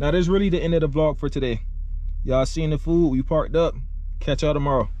 Now this is really the end of the vlog for today. Y'all seen the food, we parked up. Catch y'all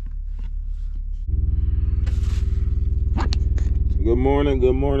tomorrow. Good morning,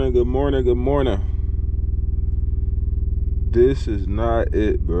 good morning, good morning, good morning. This is not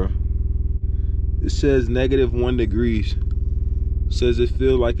it, bro. It says -1 degrees. It says it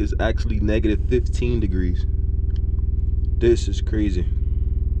feels like it's actually -15 degrees. This is crazy.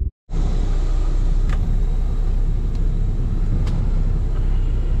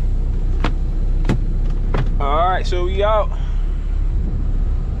 All right, so we out.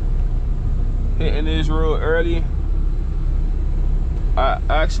 Hitting this road early. I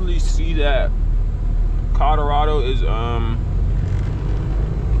actually see that Colorado is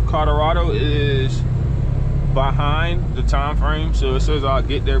behind the time frame, so it says I'll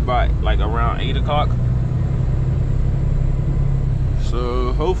get there by like around 8 o'clock.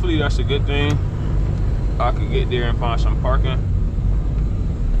 So hopefully that's a good thing. I can get there and find some parking,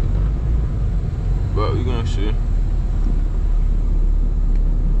 but we're gonna see.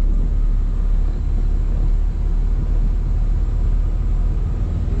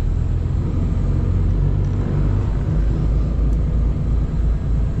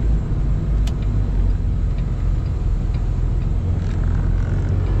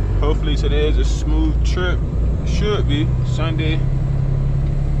 Hopefully today is a smooth trip. Should be Sunday.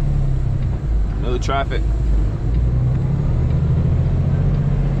 with traffic.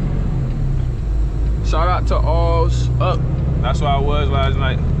 Shout out to All's Up. That's where I was last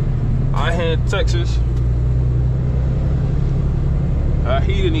night. I had Texas.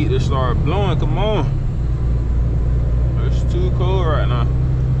 Heater need to start blowing. Come on. It's too cold right now.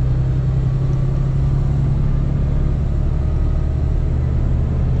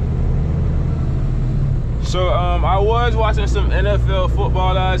 So I was watching some NFL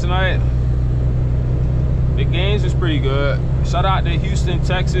football last night. The games was pretty good. Shout out to Houston,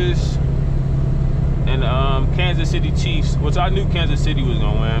 Texas, and Kansas City Chiefs, which I knew Kansas City was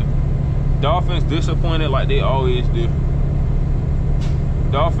gonna win. Dolphins disappointed like they always do.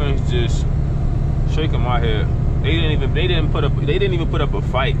 Dolphins just shaking my head. They didn't even put up a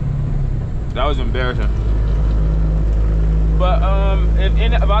fight. That was embarrassing. But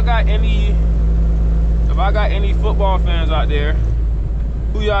if I got any football fans out there,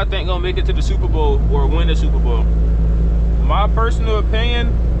 who y'all think gonna make it to the Super Bowl or win the Super Bowl? My personal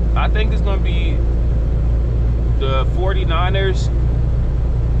opinion, I think it's gonna be the 49ers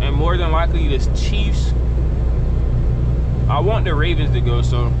and more than likely the Chiefs. I want the Ravens to go,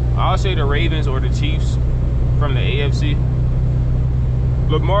 so I'll say the Ravens or the Chiefs from the AFC.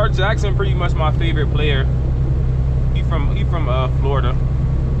 Lamar Jackson pretty much my favorite player. He from Florida.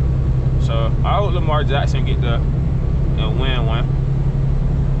 So I hope Lamar Jackson get the and win one.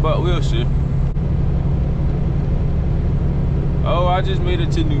 But we'll see. Oh, I just made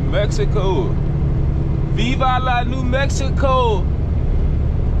it to New Mexico. Viva la New Mexico.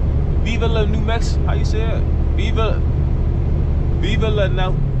 Viva la New Mexico. How you say it? Viva la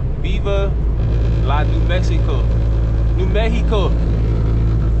New Mexico. New Mexico.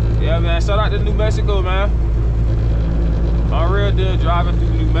 Yeah, man. Shout out to New Mexico, man. I'm real deal driving through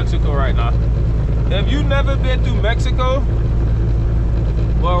New Mexico right now. If you've never been through Mexico,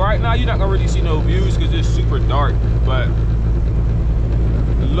 well, right now you're not gonna really see no views because it's super dark. But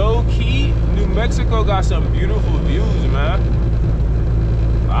low key, New Mexico got some beautiful views, man.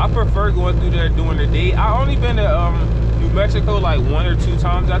 I prefer going through there during the day. I only been to New Mexico like 1 or 2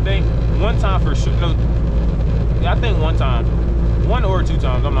 times, I think. One time for sure. No, yeah, I think 1 time. 1 or 2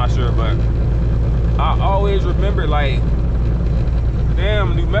 times, I'm not sure, but I always remember like,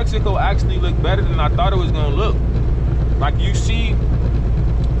 damn, New Mexico actually looked better than I thought it was gonna look. Like you see,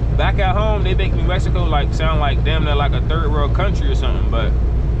 back at home, they make New Mexico like sound like damn near like a third world country or something, but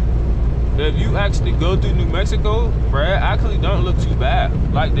if you actually go through New Mexico, bruh, it actually don't look too bad.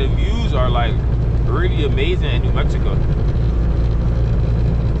 Like the views are like really amazing in New Mexico.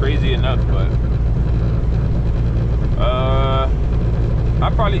 Crazy enough, but I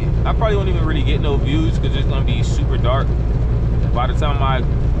probably won't even really get no views because it's gonna be super dark. By the time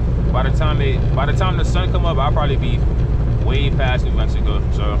the sun come up, I'll probably be way past New Mexico.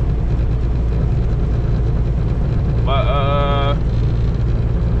 So, but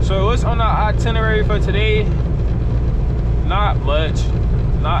so what's on the itinerary for today? Not much.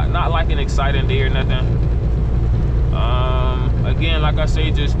 Not like an exciting day or nothing. Again, like I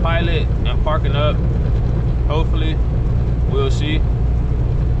say, just pilot and parking up. Hopefully, we'll see.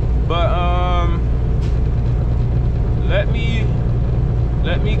 But let me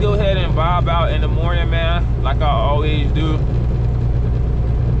go ahead and vibe out in the morning, man, like I always do.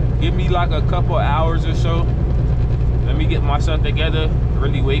 Give me like a couple hours or so. Let me get myself together,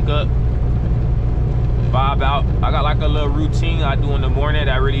 really wake up, vibe out. I got like a little routine I do in the morning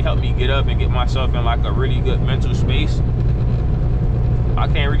that really help me get up and get myself in like a really good mental space. I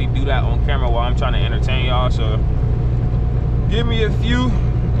can't really do that on camera while I'm trying to entertain y'all, so give me a few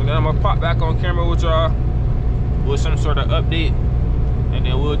and then I'm gonna pop back on camera with y'all with some sort of update, and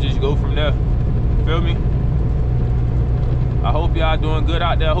then we'll just go from there. Feel me? I hope y'all doing good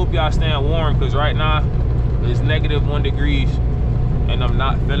out there. I hope y'all staying warm, because right now it's -1 degrees and I'm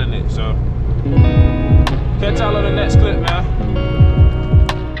not feeling it. So catch y'all on the next clip, man.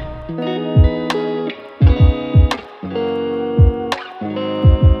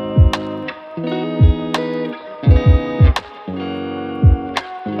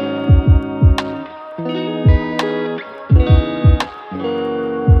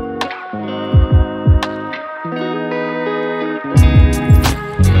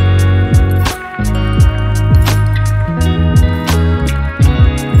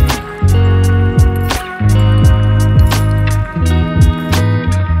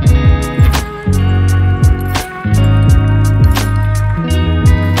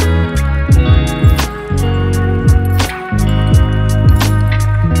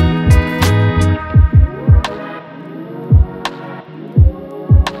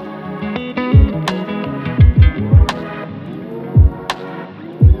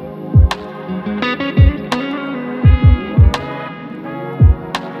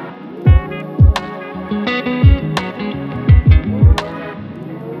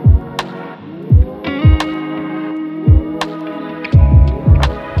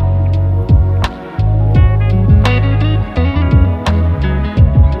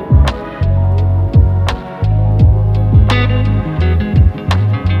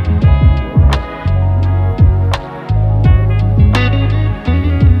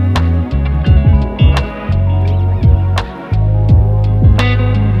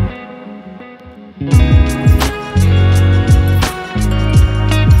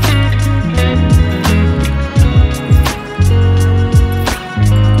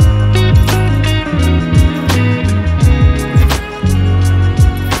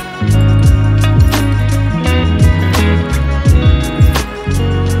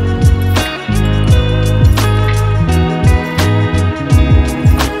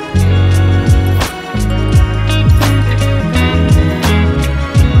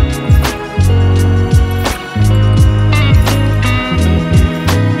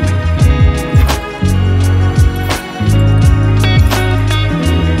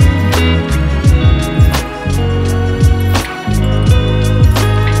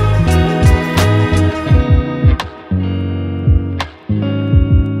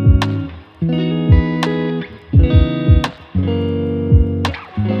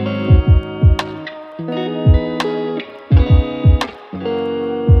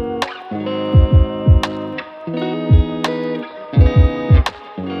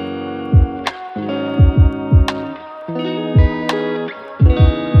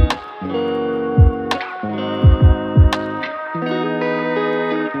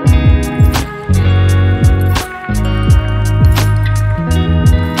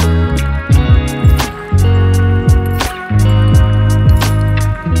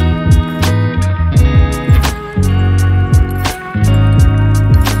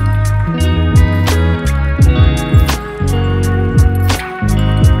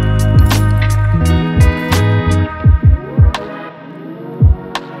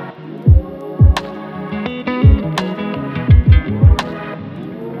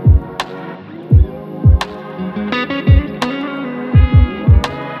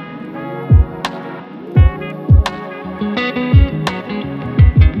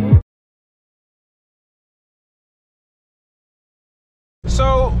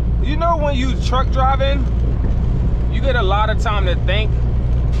 know when you truck driving, you get a lot of time to think,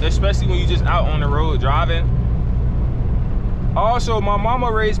 especially when you just out on the road driving. Also, my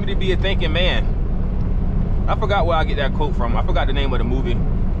mama raised me to be a thinking man. I forgot where I get that quote from. I forgot the name of the movie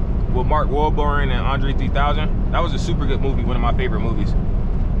with Mark Wahlberg and Andre 3000. That was a super good movie, one of my favorite movies.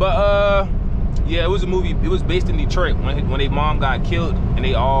 But yeah, it was a movie. It was based in Detroit when their mom got killed and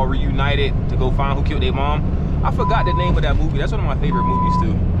they all reunited to go find who killed their mom. I forgot the name of that movie. That's one of my favorite movies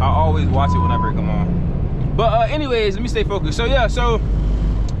too. I always watch it whenever it come on. But anyways, let me stay focused. So yeah, so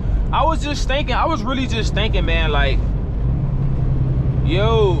I was really just thinking, man, like,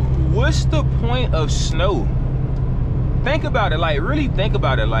 yo, what's the point of snow? Think about it, like, really think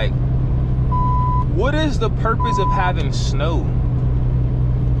about it. Like, what is the purpose of having snow?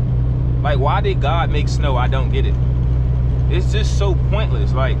 Like, why did God make snow? I don't get it. It's just so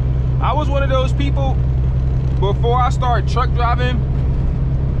pointless. Like, I was one of those people, before I started truck driving,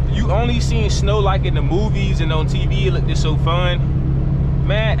 you only seen snow like in the movies and on TV. It looked just so fun.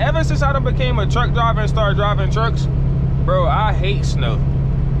 Man, ever since I done became a truck driver and started driving trucks, bro, I hate snow.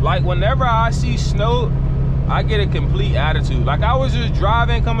 Like, whenever I see snow, I get a complete attitude. Like, I was just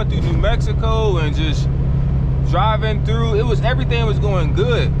driving, coming through New Mexico and just driving through. Everything was going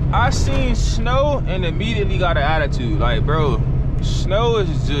good. I seen snow and immediately got an attitude. Like, bro, snow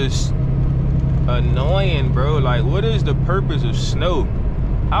is just annoying, bro. Like, what is the purpose of snow?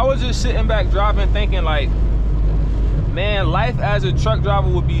 I was just sitting back driving thinking, like, man, life as a truck driver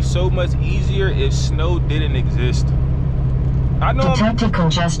would be so much easier if snow didn't exist. I know Detected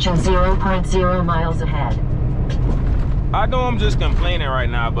congestion 0.0 miles ahead. I know I'm just complaining right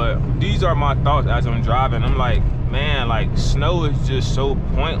now, but these are my thoughts as I'm driving. I'm like, man, like, snow is just so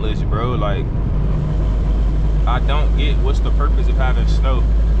pointless, bro. Like, I don't get what's the purpose of having snow.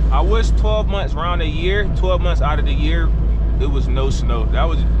 I wish 12 months around a year, 12 months out of the year, it was no snow.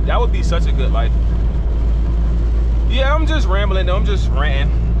 That would be such a good life. Yeah, I'm just rambling though. I'm just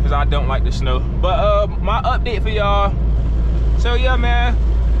ranting because I don't like the snow. But my update for y'all. So yeah, man,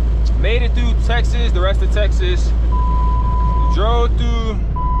 made it through Texas, the rest of Texas. Drove through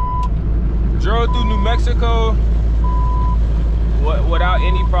New Mexico without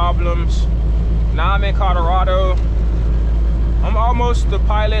any problems. Now I'm in Colorado. I'm almost the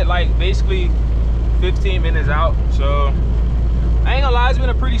pilot, like basically 15 minutes out. So I ain't gonna lie, it's been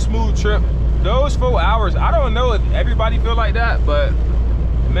a pretty smooth trip. Those 4 hours, I don't know if everybody feel like that, but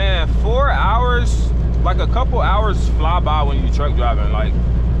man, 4 hours, like a couple hours fly by when you truck driving. Like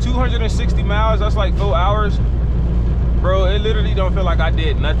 260 miles, that's like 4 hours. Bro, it literally don't feel like I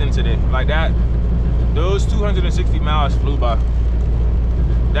did nothing today. Like that, those 260 miles flew by.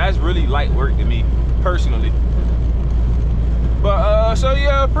 That's really light work to me, personally. But so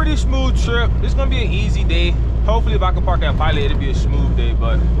yeah, pretty smooth trip. It's gonna be an easy day. Hopefully if I can park at Pilot, it'll be a smooth day,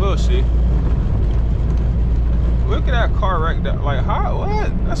 but we'll see. Look at that car wreck. Like, how,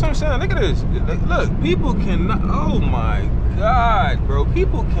 what? That's what I'm saying. Look at this. Look, people cannot, oh my God, bro.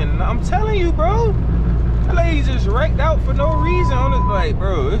 People cannot, I'm telling you, bro. That lady just wrecked out for no reason on it. Like,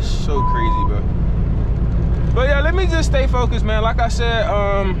 bro, it's so crazy, bro. But yeah, let me just stay focused, man. Like I said,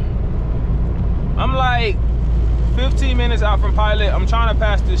 I'm like 15 minutes out from Pilot. I'm trying to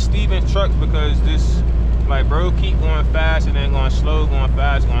pass this Stevens trucks because this, like, bro keep going fast and then going slow, going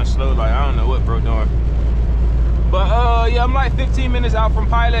fast, going slow. Like, I don't know what bro doing. But yeah, I'm like 15 minutes out from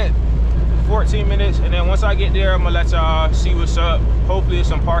Pilot, 14 minutes, and then once I get there, I'm gonna let y'all see what's up. Hopefully it's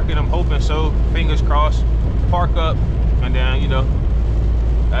some parking, I'm hoping so, fingers crossed. Park up, and then, you know,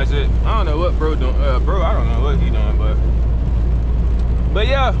 that's it. I don't know what bro doing, bro, I don't know what he doing, but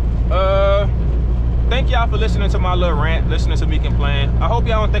yeah, thank y'all for listening to my little rant, listening to me complain. I hope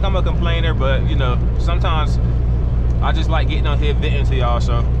y'all don't think I'm a complainer, but you know, sometimes I just like getting on here venting to y'all,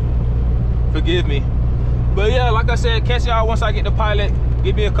 so forgive me. But yeah, like I said, catch y'all once I get to Pilot.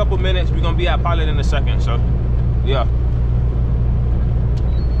 Give me a couple minutes. We're gonna be at Pilot in a second, so yeah.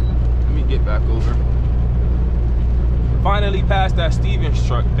 Let me get back over. Finally passed that Stevens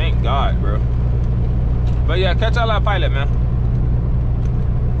truck, thank God, bro. But yeah, catch y'all at Pilot, man.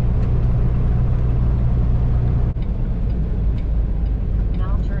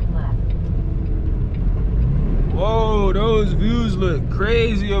 Now turn left. Whoa, those views look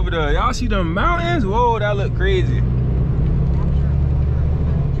crazy over there. Y'all see them mountains? Whoa, that look crazy.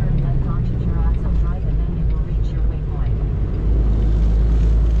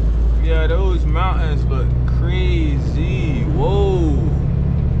 Yeah, those mountains look crazy. Whoa.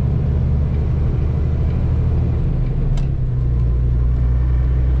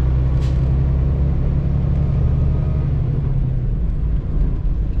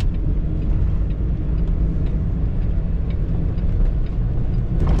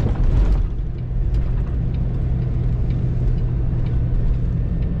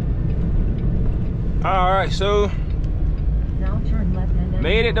 right, so Now turn left and then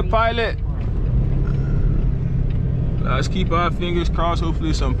made it to reach Pilot. Let's keep our fingers crossed.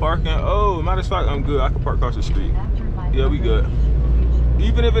 Hopefully some parking. Oh, matter of fact, I'm good. I can park across the street. After Yeah, we good.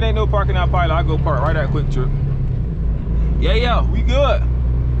 Even if it ain't no parking at Pilot, I go park right at Quick Trip. Yeah, we good.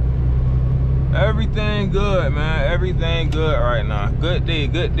 Everything good, man. Everything good right now. Good day,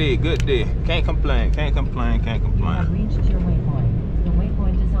 good day, good day. Can't complain, can't complain, can't You have complain. reached your waypoint. The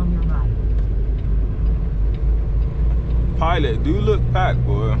waypoint is on your right. Pilot do look packed,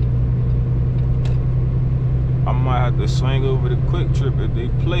 boy. I might have to swing over the Quick Trip if they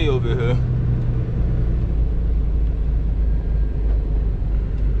play over here.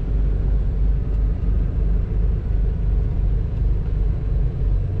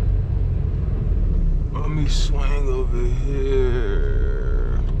 Let me swing over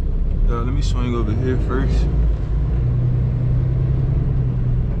here. Yeah, let me swing over here first.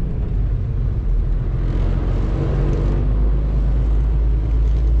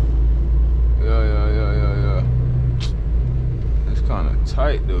 Yeah. It's kind of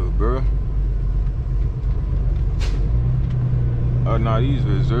tight though, bro. Oh, nah, these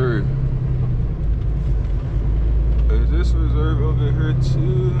reserved. Is this reserved over here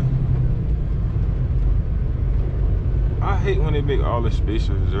too? I hate when they make all the spaces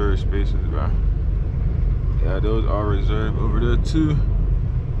reserved spaces, bro. Yeah, those are reserved over there too.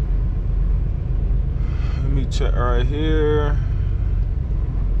 Let me check right here.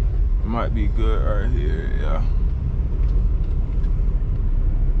 Might be good right here, yeah.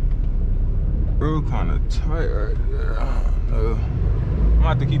 Bro, kind of tight right there. I don't know. I'm gonna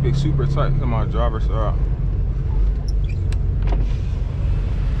have to keep it super tight to my driver's side.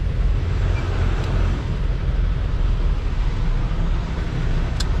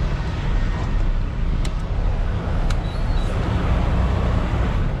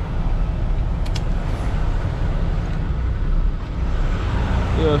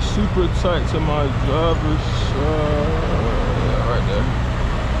 Yeah, super tight to my driver's side. Yeah, right there.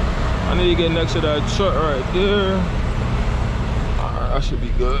 I need to get next to that truck right there. Alright, I should be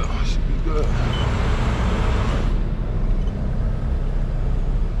good. I should be good.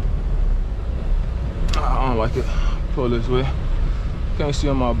 I don't like it. Pull this way. Can't see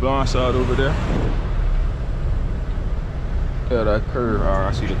on my blind side over there. Yeah, that curve. Alright,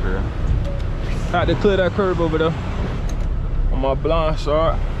 I see the curve. Had to clear that curve over there on my blind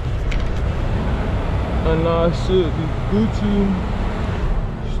side. And now I should be Gucci.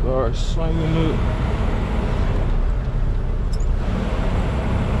 Start swinging it.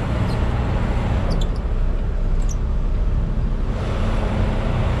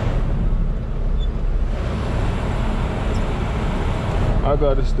 I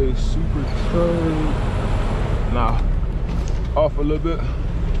gotta stay super tight. Nah, off a little bit.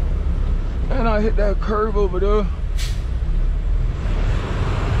 And I hit that curve over there.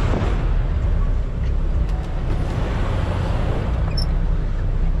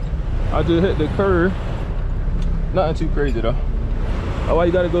 I just hit the curve. Nothing too crazy though. Oh, why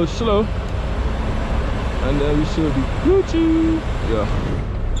you gotta go slow. And then we should be Gucci. Yeah.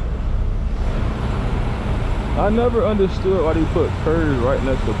 I never understood why they put curves right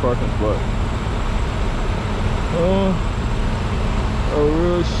next to parking spot.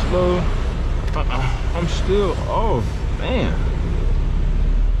 Real slow. I'm still off. Man.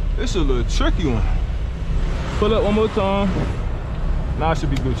 This is a little tricky one. Pull up one more time. Now I should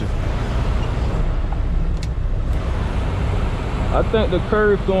be Gucci. I think the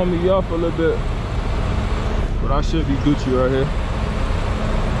curve throwing me off a little bit, but I should be Gucci right here.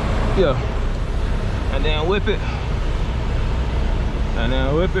 Yeah. And then whip it. And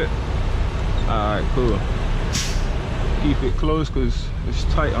then whip it. Alright, cool. Keep it close because it's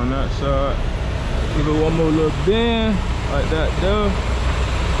tight on that side. Give it one more little bend, like that there.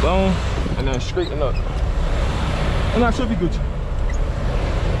 Boom. And then straighten up. And I should be Gucci.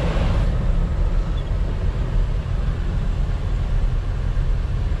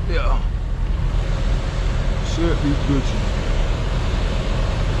 Yeah. Should be Gucci.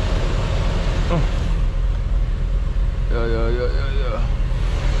 Yeah.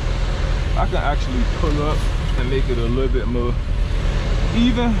 I can actually pull up and make it a little bit more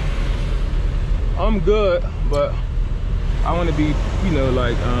even. I'm good, but I want to be, you know,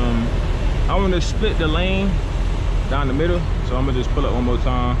 like I want to split the lane down the middle, so I'm gonna just pull up one more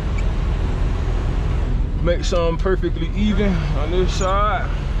time, make some perfectly even on this side.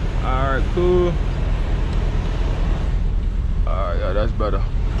 All right, cool. All right, yeah, that's better.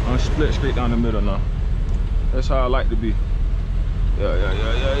 I'm split straight down the middle now. That's how I like to be. Yeah.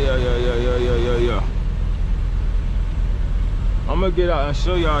 I'm gonna get out and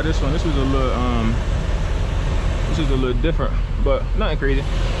show y'all this one. This was a little This is a little different, but nothing crazy.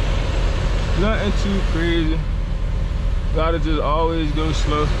 Nothing too crazy. Gotta just always go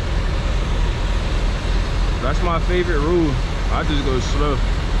slow. That's my favorite rule. I just go slow.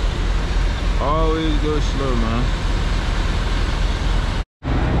 Always go slow, man.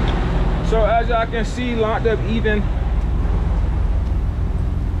 So as y'all can see, locked up even.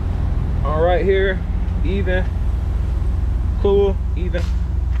 All right here, even. Cool, even.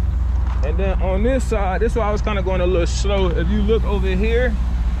 And then on this side, this is why I was kind of going a little slow. If you look over here,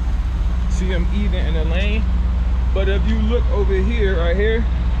 see I'm even in the lane. But if you look over here, right here,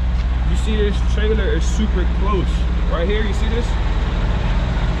 you see this trailer is super close. Right here, you see this?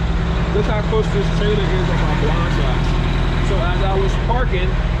 Look how close this trailer is on my blind side. So as I was parking,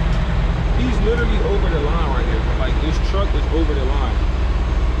 he's literally over the line right here. Like this truck is over the line.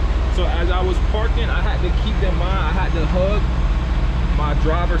 So as I was parking, I had to keep in mind, I had to hug my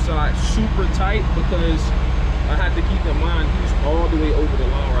driver's side super tight because I had to keep in mind he's all the way over the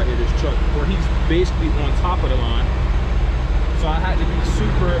line right here, this truck, or he's basically on top of the line. So I had to be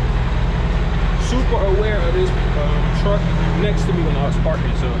super aware of this truck next to me when I was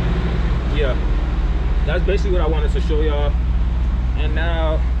parking. So yeah, that's basically what I wanted to show y'all. And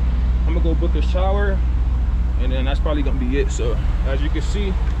now I'm gonna go book a shower, and then that's probably gonna be it. So as you can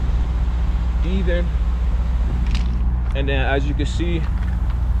see, even, and then as you can see,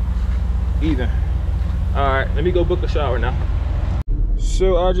 even. All right, let me go book a shower now.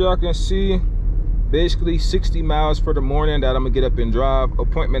 So as y'all can see, basically 60 miles for the morning that I'm gonna get up and drive.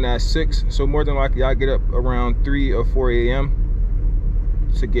 Appointment at 6, so more than likely I get up around 3 or 4 a.m.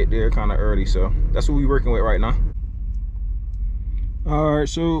 to get there kind of early. So that's what we're working with right now. All right,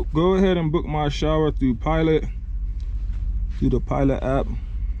 so go ahead and book my shower through Pilot, through the Pilot app.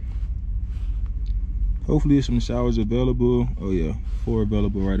 Hopefully there's some showers available. Oh yeah, 4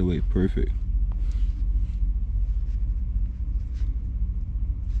 available right away. Perfect.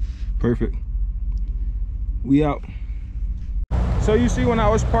 Perfect. We out. So you see when I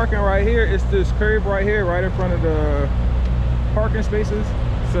was parking right here, it's this curb right here, right in front of the parking spaces.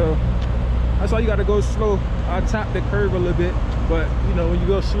 So that's why you gotta go slow. I tapped the curb a little bit, but you know, when you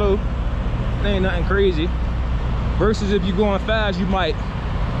go slow, it ain't nothing crazy. Versus if you're going fast, you might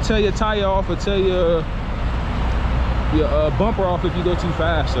tear your tire off or tear your bumper off if you go too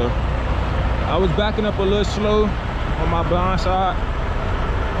fast. So I was backing up a little slow on my blind side.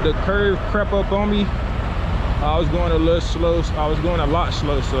 The curve crept up on me. I was going a little slow. I was going a lot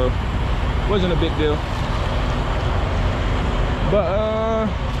slow, so it wasn't a big deal. But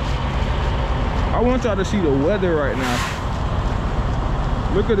I want y'all to see the weather right now.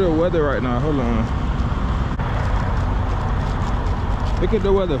 Look at the weather right now. Hold on. Look at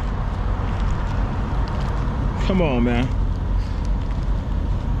the weather. Come on, man.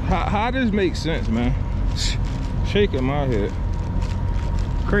 How does this make sense, man? Shaking my head.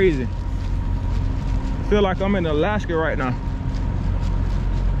 Crazy. Feel like I'm in Alaska right now.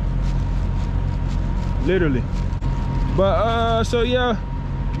 Literally. But so yeah,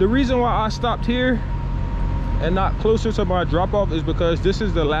 the reason why I stopped here and not closer to my drop-off is because this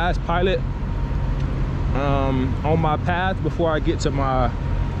is the last Pilot on my path before I get to my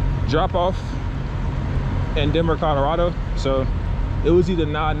drop-off in Denver, Colorado. So it was either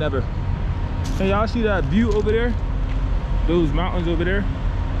now or never. Can y'all see that view over there? Those mountains over there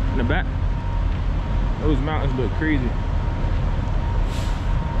in the back? Those mountains look crazy.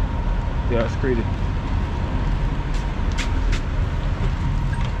 Yeah, it's crazy.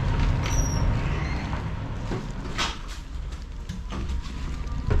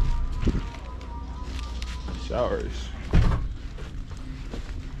 Showers.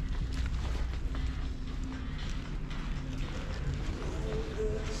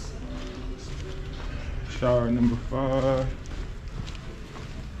 Shower number 5.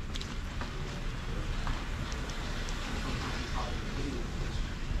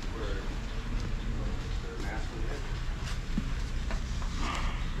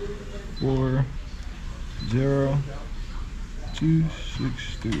 Four 0 2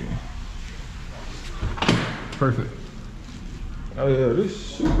 6 3. Perfect. Oh yeah, this is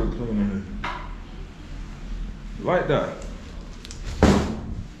super clean in here. Like that.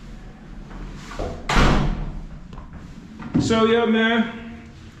 So yeah, man,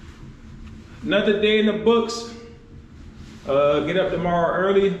 another day in the books. Get up tomorrow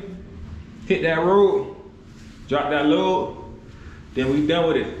early, hit that road, drop that load, then we done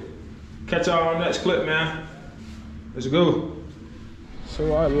with it. Catch y'all on the next clip, man. Let's go.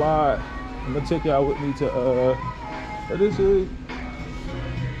 So I lied. I'm gonna take y'all with me to what is it?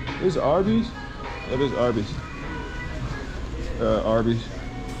 This Arby's? Yeah, this Arby's. Arby's.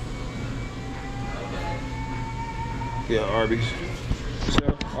 Yeah, Arby's. So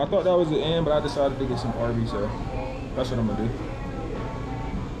I thought that was the end, but I decided to get some Arby's, so that's what I'm gonna do.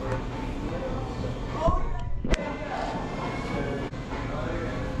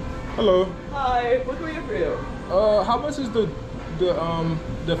 Hello. Hi, what can we get for you? How much is the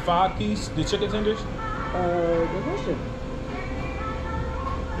 5-piece, the chicken tenders? Good question.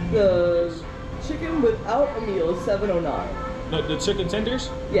 The chicken without a meal is $7.09. No, the chicken tenders?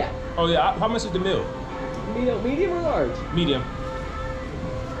 Yeah. Oh yeah, how much is the meal? Medium or large? Medium.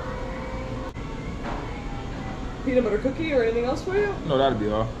 Peanut butter cookie or anything else for you? No, that'd be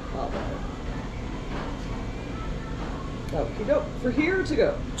all. Okay, go. For here or to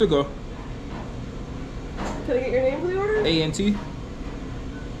go? To go. Can I get your name for the order? A&T.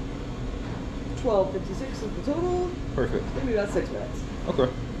 12.56 is the total. Perfect. Maybe about 6 minutes. Okay.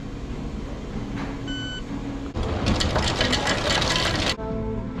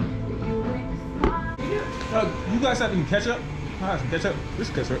 You guys have any ketchup? I have some ketchup. This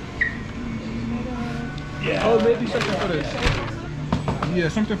is ketchup. Yeah. Oh, maybe something for the. Yeah,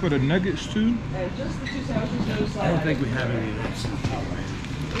 something for the nuggets too. And just the 2 sandwiches, no side. I don't think we have any of those.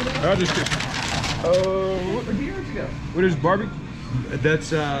 I'll just get. For here or to go? What is barbecue?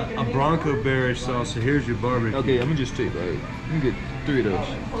 That's a Bronco berry sauce. So here's your barbecue. Okay, I'm gonna just take like. Let me get 3 of those.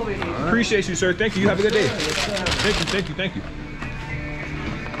 Appreciate you, sir. Thank you. You have a good day. Thank you. Thank you. Thank you.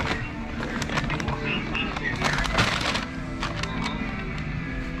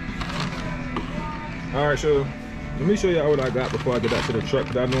 All right, so let me show y'all what I got before I get back to the truck,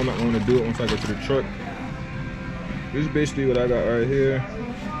 because I know I'm not going to do it once I get to the truck. This is basically what I got right here.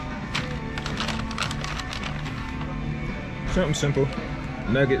 Something simple.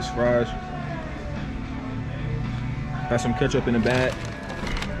 Nuggets, fries. Got some ketchup in the bag.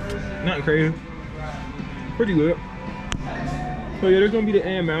 Nothing crazy. Pretty good. So yeah, there's going to be the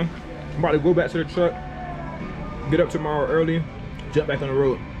end, man. I'm about to go back to the truck. Get up tomorrow early. Jump back on the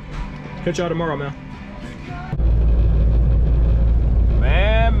road. Catch y'all tomorrow, man.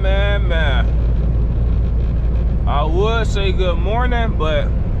 Man. I would say good morning, but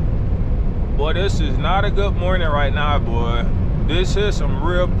boy, this is not a good morning right now, boy. This is some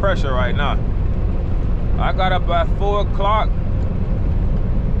real pressure right now. I got up at 4 o'clock.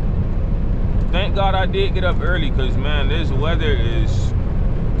 Thank God I did get up early, because man, this weather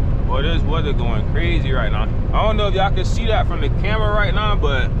going crazy right now. I don't know if y'all can see that from the camera right now,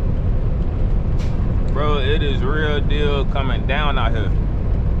 but bro, it is real deal coming down out here.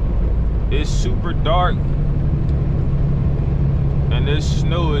 It's super dark, and this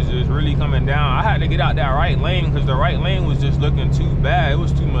snow is just really coming down. I had to get out that right lane because the right lane was just looking too bad. It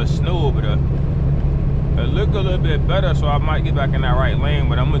was too much snow over there. It looked a little bit better, so I might get back in that right lane,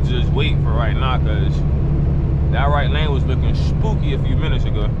 but I'm gonna just wait for right now because that right lane was looking spooky a few minutes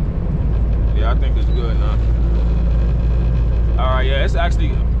ago. Yeah, I think it's good now. All right, yeah, it's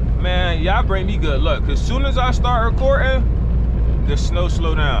actually, man, y'all bring me good luck, because as soon as I start recording, the snow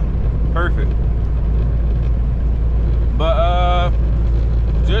slow down. Perfect. But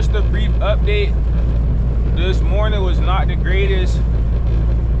just a brief update. This morning was not the greatest.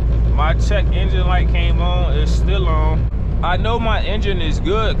 My check engine light came on. It's still on. I know my engine is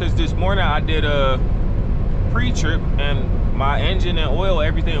good because this morning I did a pre-trip and my engine and oil,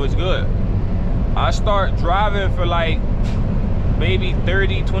 everything was good. I start driving for like maybe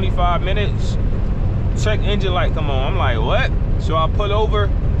 30, 25 minutes. Check engine light come on. I'm like, what? So I pull over,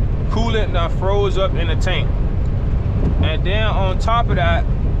 coolant done froze up in the tank. And then on top of that,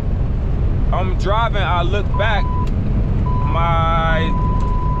 I'm driving, I look back, my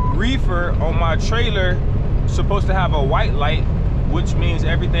reefer on my trailer supposed to have a white light, which means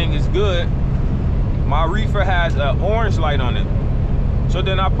everything is good. My reefer has an orange light on it. So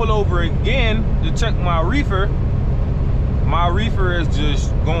then I pull over again to check my reefer. My reefer is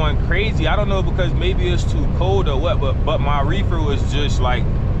just going crazy. I don't know, because maybe it's too cold or what, but my reefer was just like,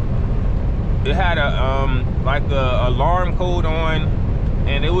 it had a like a alarm code on,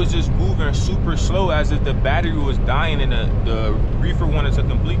 and it was just moving super slow as if the battery was dying and the reefer wanted to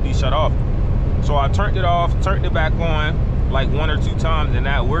completely shut off. So I turned it off, turned it back on like 1 or 2 times, and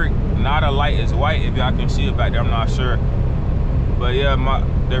that worked. Not a light is white. If y'all can see it back there, I'm not sure. But yeah,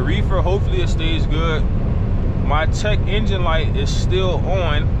 the reefer, hopefully it stays good. My check engine light is still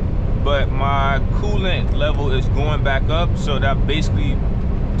on, but my coolant level is going back up. So that basically,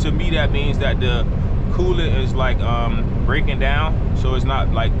 to me, that means that the coolant is like breaking down, so it's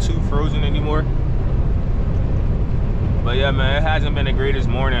not like too frozen anymore. But yeah, man, it hasn't been the greatest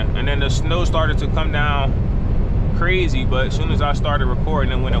morning. And then the snow started to come down crazy, but as soon as I started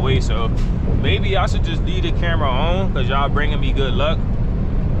recording, it went away. So maybe I should just leave the camera on, because y'all bringing me good luck.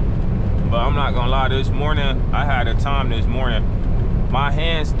 But I'm not gonna lie, this morning, I had a time this morning. My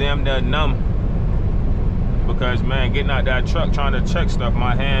hands damn near numb. Because man, getting out that truck trying to check stuff,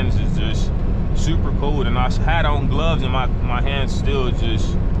 my hands is just super cold. And I had on gloves and my hands still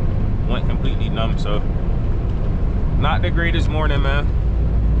just went completely numb. So, not the greatest morning, man.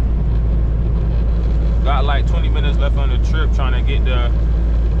 Got like 20 minutes left on the trip trying to get there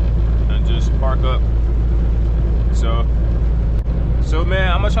and just park up. So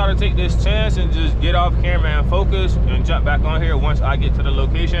man, I'm gonna try to take this chance and just get off camera and focus and jump back on here once I get to the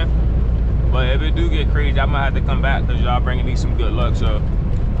location. But if it do get crazy, I might have to come back because y'all bringing me some good luck. So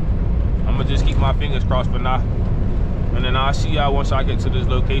I'm gonna just keep my fingers crossed for now. And then I'll see y'all once I get to this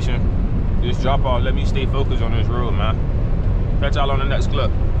location. This drop off, let me stay focused on this road, man. Catch y'all on the next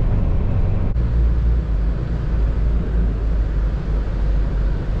clip.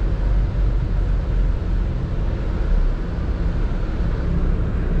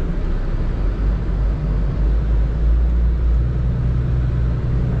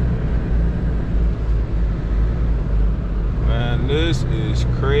 This is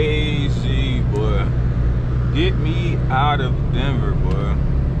crazy, boy. Get me out of Denver, boy.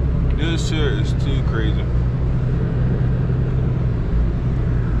 This shit is too crazy.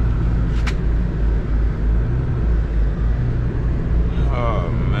 Oh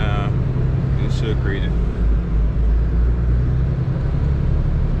man, this shit crazy.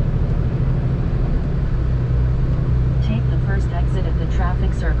 Take the first exit at the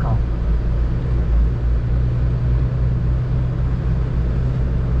traffic circle.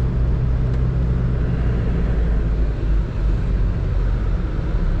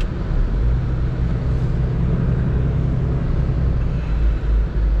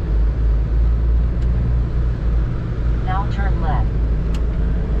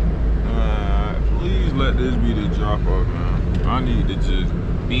 This be the drop off, man. I need to just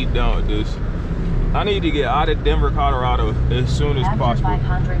beat down with this. I need to get out of Denver, Colorado as soon as possible. After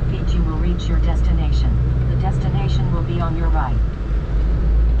 500 feet, you will reach your destination. The destination will be on your right.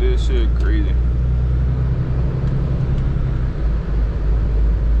 This shit crazy.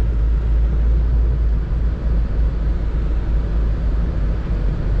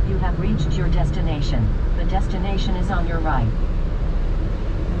 You have reached your destination. The destination is on your right.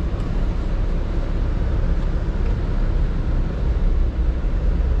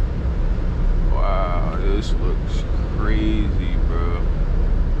 This looks crazy, bro.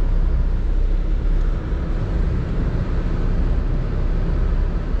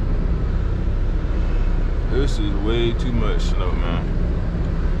 This is way too much snow, man.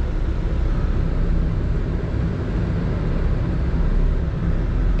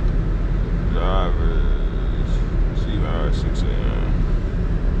 Drivers, CR 6 a.m.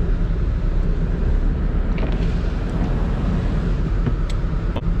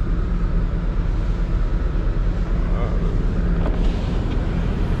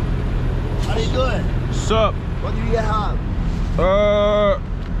 What's up? What do you have?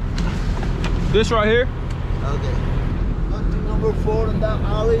 This right here. Okay. Go to number 4 in that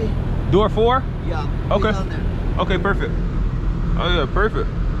alley. Door 4? Yeah. Okay. Okay, perfect. Oh yeah, perfect.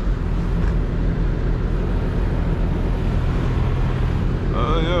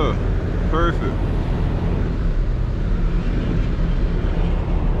 Oh yeah, perfect.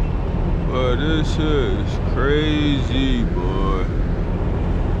 But this shit is crazy, boy.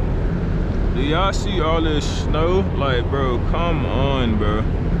 Do y'all see all this snow? Like, bro, come on, bro.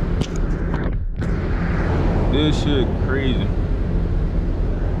 This shit crazy.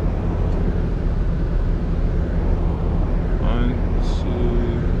 One, two.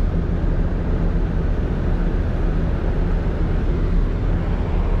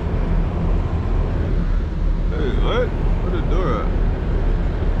 Hey, what? Where the door at?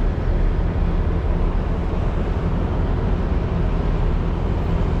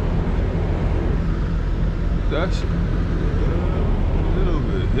 That's a little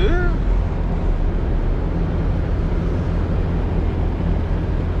bit here.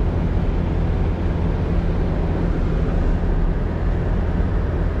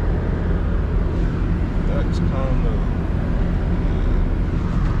 That's kind of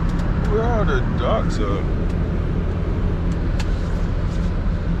where are the docks at?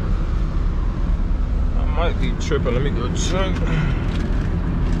 I might be tripping. Let me go check.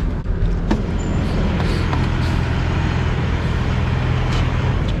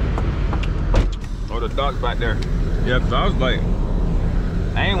 The dock back there. Yeah, cause I was like,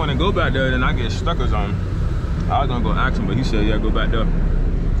 I ain't want to go back there, then I get stuck or something. I was gonna go ask him, but he said, yeah, go back there.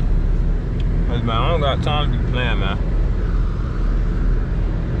 Cause man, I don't got time to be playing, man.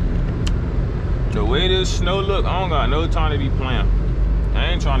 The way this snow look, I don't got no time to be playing. I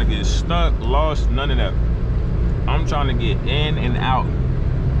ain't trying to get stuck, lost, none of that. I'm trying to get in and out.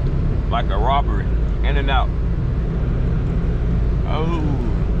 Like a robbery. In and out. Oh.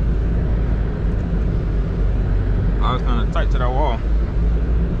 I was kind of tight to that wall.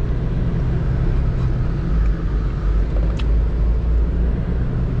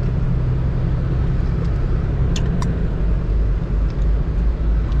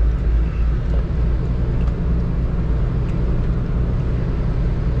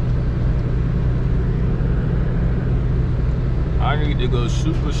 I need to go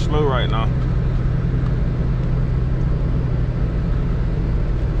super slow right now.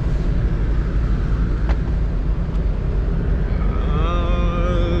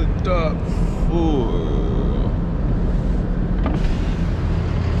 Texas.For.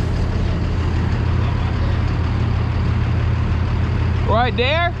 Right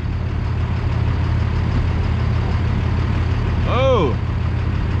there? Oh.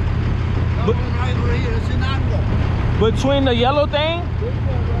 Right over here, it's an angle. Between the yellow thing? This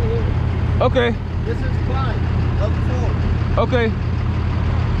one right here. Okay. This is Clyde, up 4. Okay.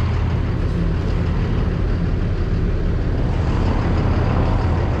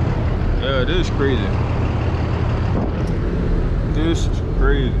 Yeah, this is crazy. This is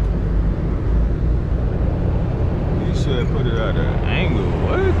crazy. You said put it at an angle.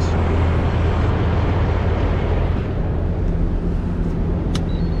 What?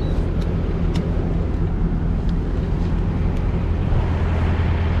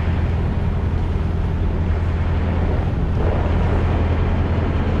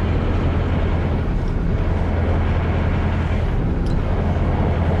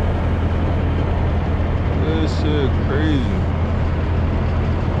 Crazy.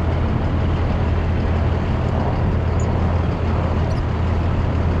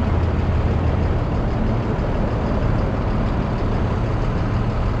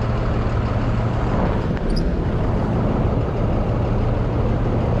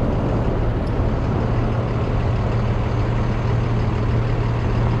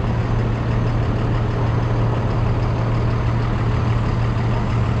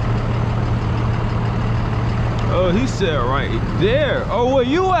 Oh, he said right there. Oh, where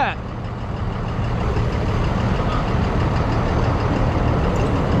you at?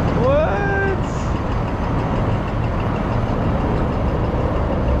 What?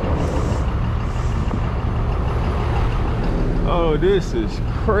 Oh, this is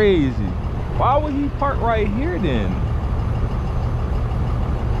crazy. Why would he park right here then?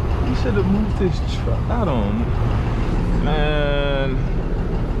 He should have moved his truck. I don't know. Man.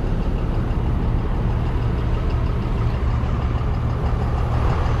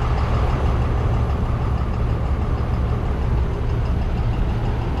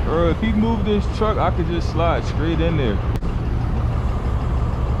 Bro, if he moved this truck, I could just slide straight in there.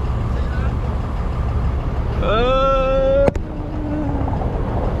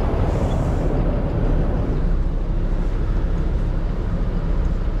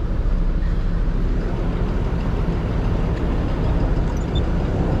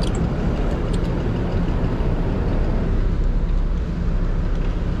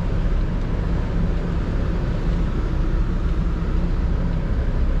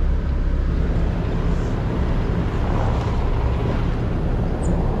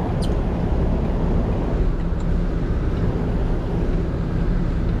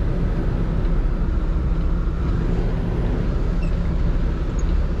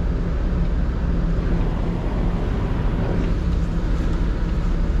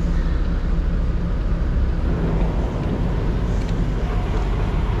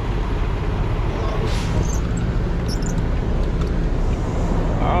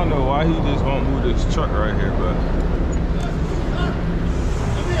 He just won't move this truck right here, but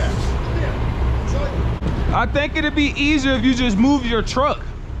I think it'd be easier if you just move your truck.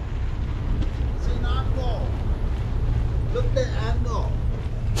 It's an angle. Look at the angle.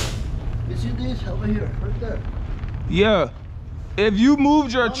 You see this over here, right there? Yeah. If you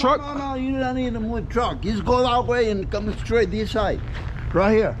moved your truck. No, you don't need to move truck. Just go that way and come straight this side.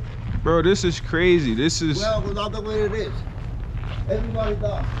 Right here. Bro, this is crazy. This is. Well, go the way it is. Everybody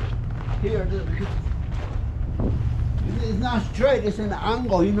does. Here, it's not straight, it's an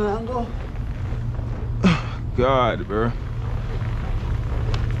angle. You know angle? God, bro.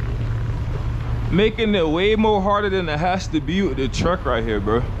 Making it way more harder than it has to be with the truck right here,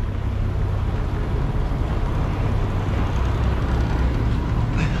 bro.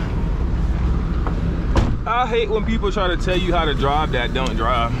 I hate when people try to tell you how to drive that don't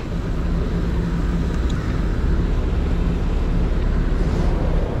drive.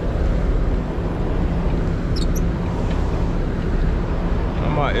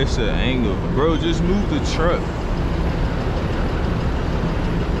 My, it's an angle. Bro, just move the truck.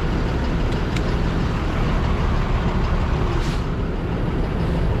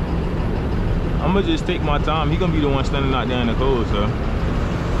 I'm gonna just take my time. He gonna be the one standing out there in the cold, so.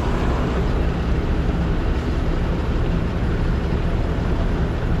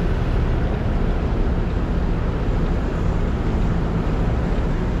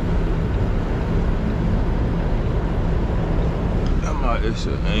 It's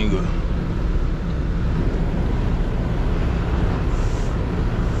an angle.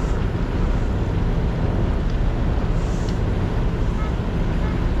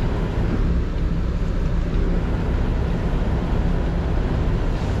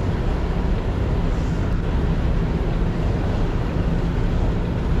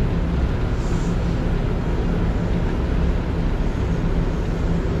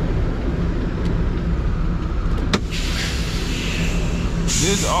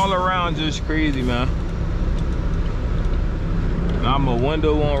 This all around just crazy, man. Now my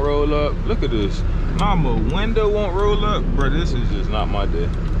window won't roll up. Look at this. Now my window won't roll up. Bro, this is just not my day.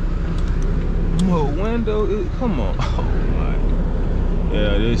 My window is, come on. Oh my.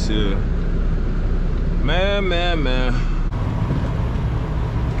 Yeah, this is, man.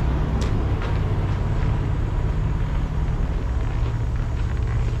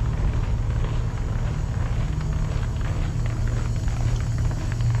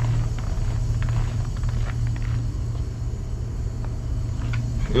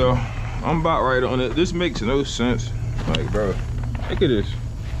 Yo, I'm about right on it. This makes no sense. Like, bro, look at this.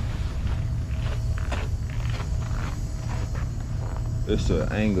 It's an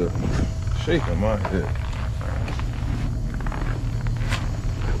angle. Shaking my head.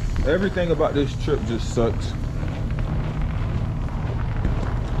 Everything about this trip just sucks.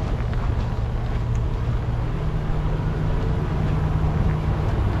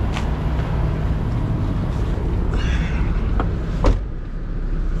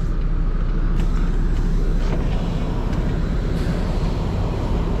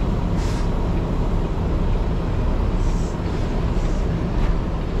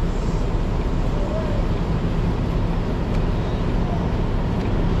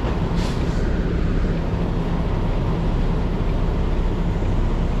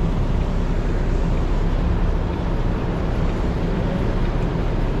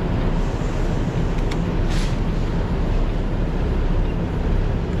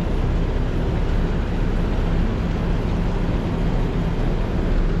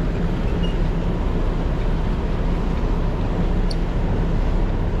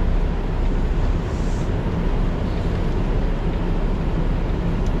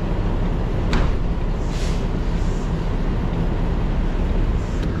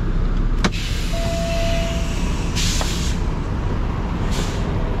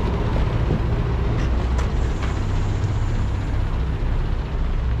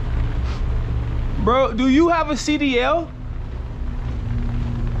 Bro, do you have a CDL?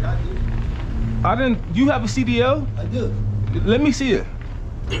 Yeah, I do. You have a CDL? I do. Let me see it.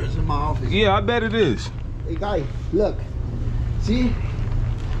 It's in my office. Yeah, I bet it is. Hey, guy, look. See?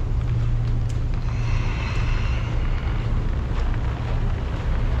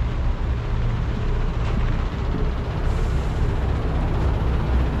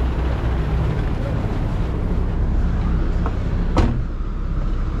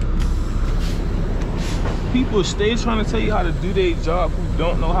 People stay trying to tell you how to do their job who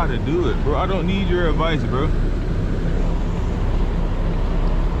don't know how to do it, bro. I don't need your advice, bro.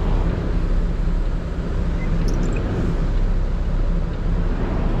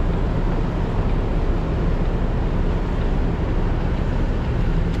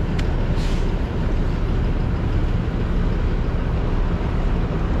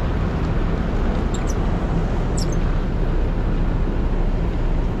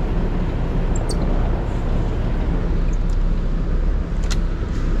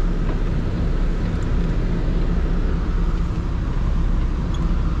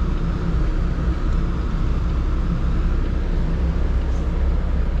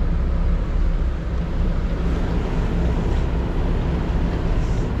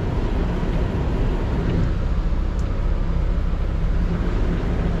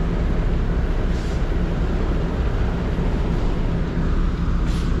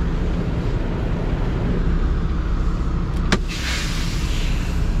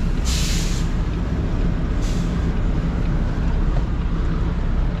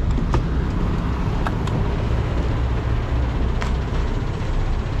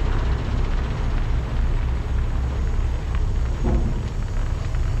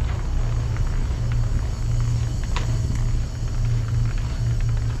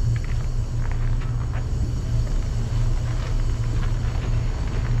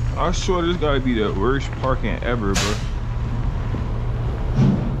 I'm sure this gotta be the worst parking ever, bro.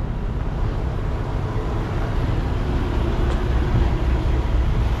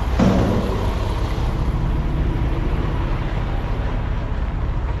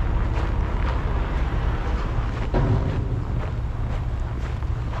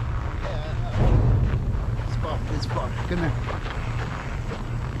 This spot. Come here.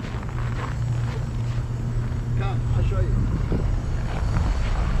 Come, I'll show you.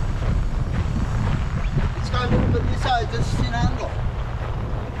 It's got a little bit this side, this is an angle.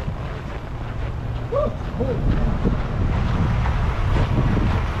 Woo!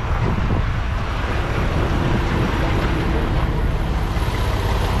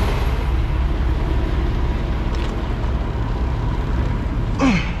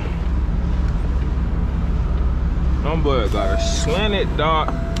 But got a slanted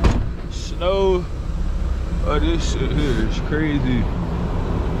dock, snow. Oh, this shit here is crazy.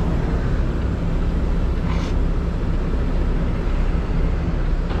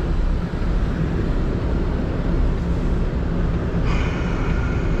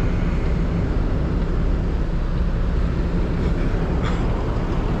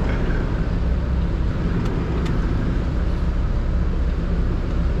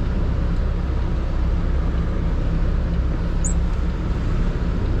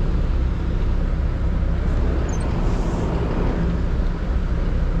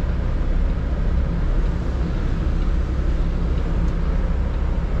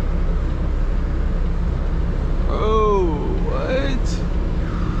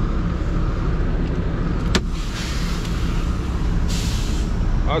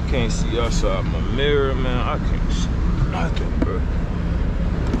 I can't see outside my mirror, man. I can't see nothing, bro.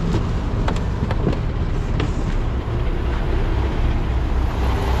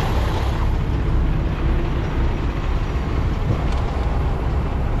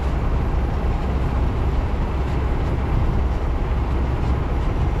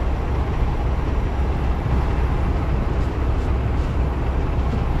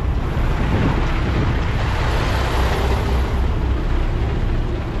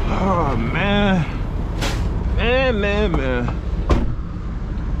 Man.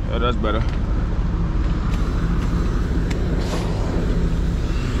 Oh, that's better.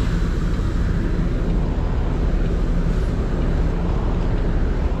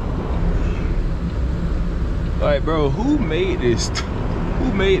 Like, bro, who made this?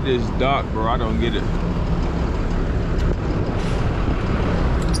 Who made this dock, bro? I don't get it.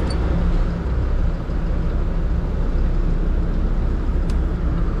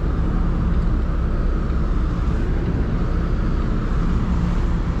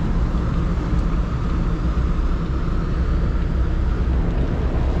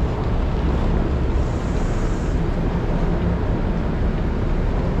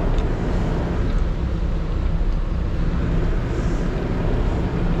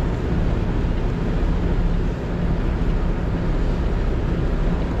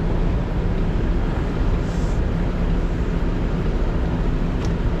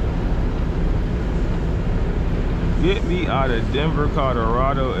 Get me out of Denver,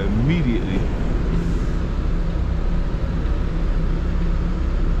 Colorado immediately.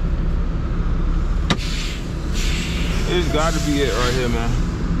 This gotta be it right here, man.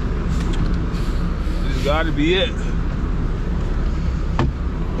 This gotta be it.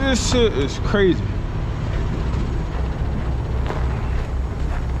 This shit is crazy.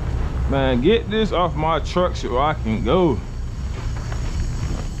 Man, get this off my truck so I can go.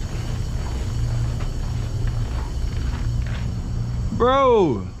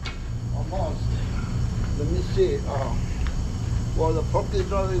 Bro. Almost. Let me see. Well, the parking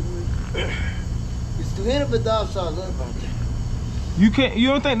lot is it's a little bit downside. You can't. You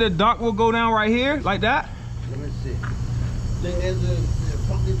don't think the dock will go down right here like that? Let me see. Thing is, the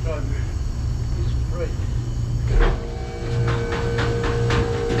parking lot is straight.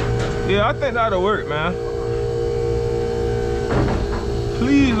 Yeah, I think that'll work, man.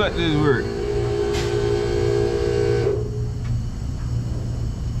 Please let this work.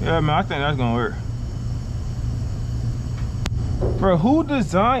 Yeah, man, I think that's gonna work. Bro, who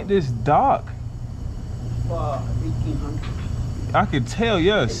designed this dock? 1800. I could tell,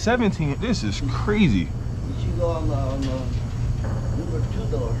 yeah, 17. This is crazy. You should go on the number 2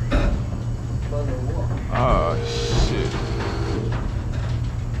 door. Further walk. Oh, shit.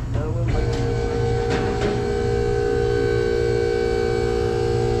 That way might be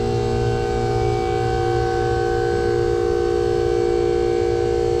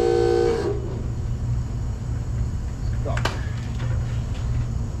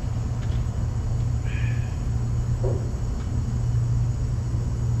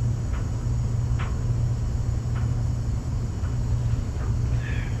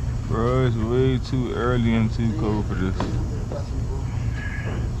bro, it's way too early and too cold for this.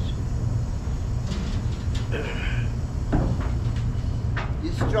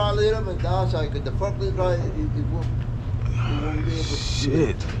 Just try a little bit down so the forklift drive, it won't be able to.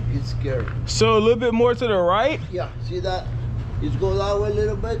 Shit. It's scary. So a little bit more to the right? Yeah, see that? Just go that way a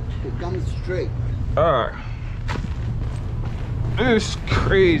little bit, it comes straight. Alright. It's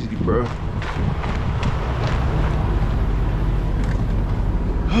crazy, bro.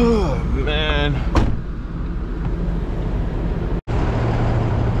 Oh, man.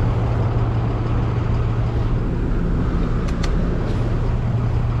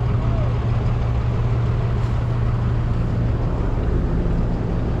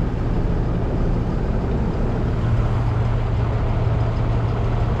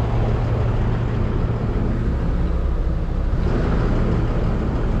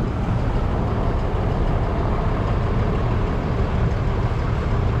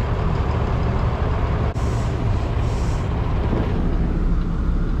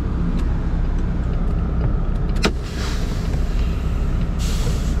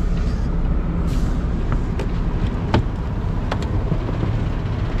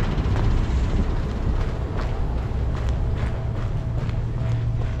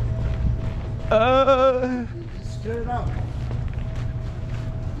 Just straight up.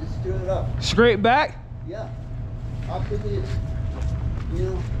 Just straight up. Straight back? Yeah. Up to this. You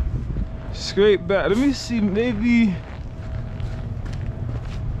know? Straight back. Let me see, maybe.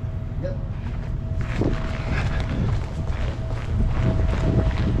 Yep.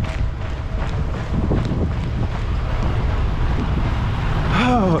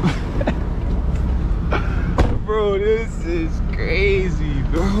 Oh. Bro, this is crazy,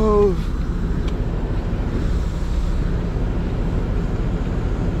 bro.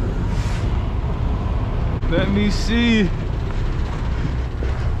 Let me see.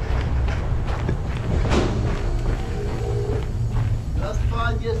 That's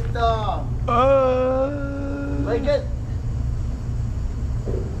fine, just make it.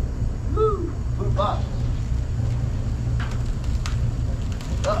 Woo. Put back.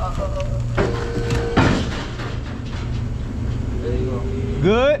 There you go.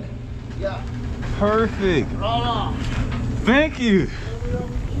 Good? Yeah. Perfect. Right. Thank you.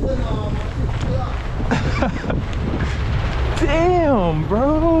 Damn,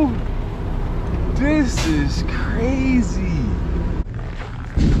 bro. This is crazy.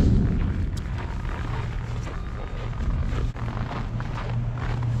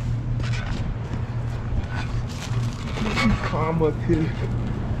 Let me climb up here.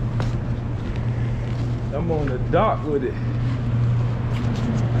 I'm on the dock with it.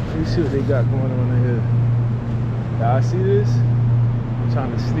 Let me see what they got going on in here. Y'all see this? I'm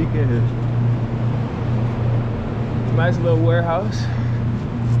trying to sneak in here. Nice little warehouse.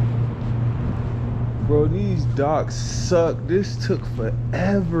 Bro, these docks suck. This took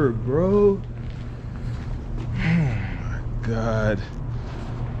forever, bro. Oh my God.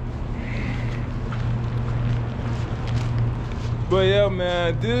 But yeah,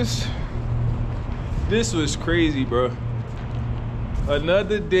 man, this was crazy, bro.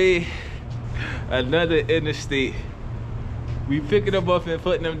 Another day, another interstate. We picking them up and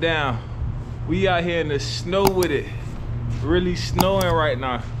putting them down. We out here in the snow with it. Really snowing right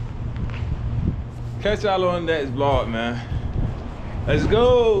now. Catch y'all on that vlog, man. Let's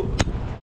go.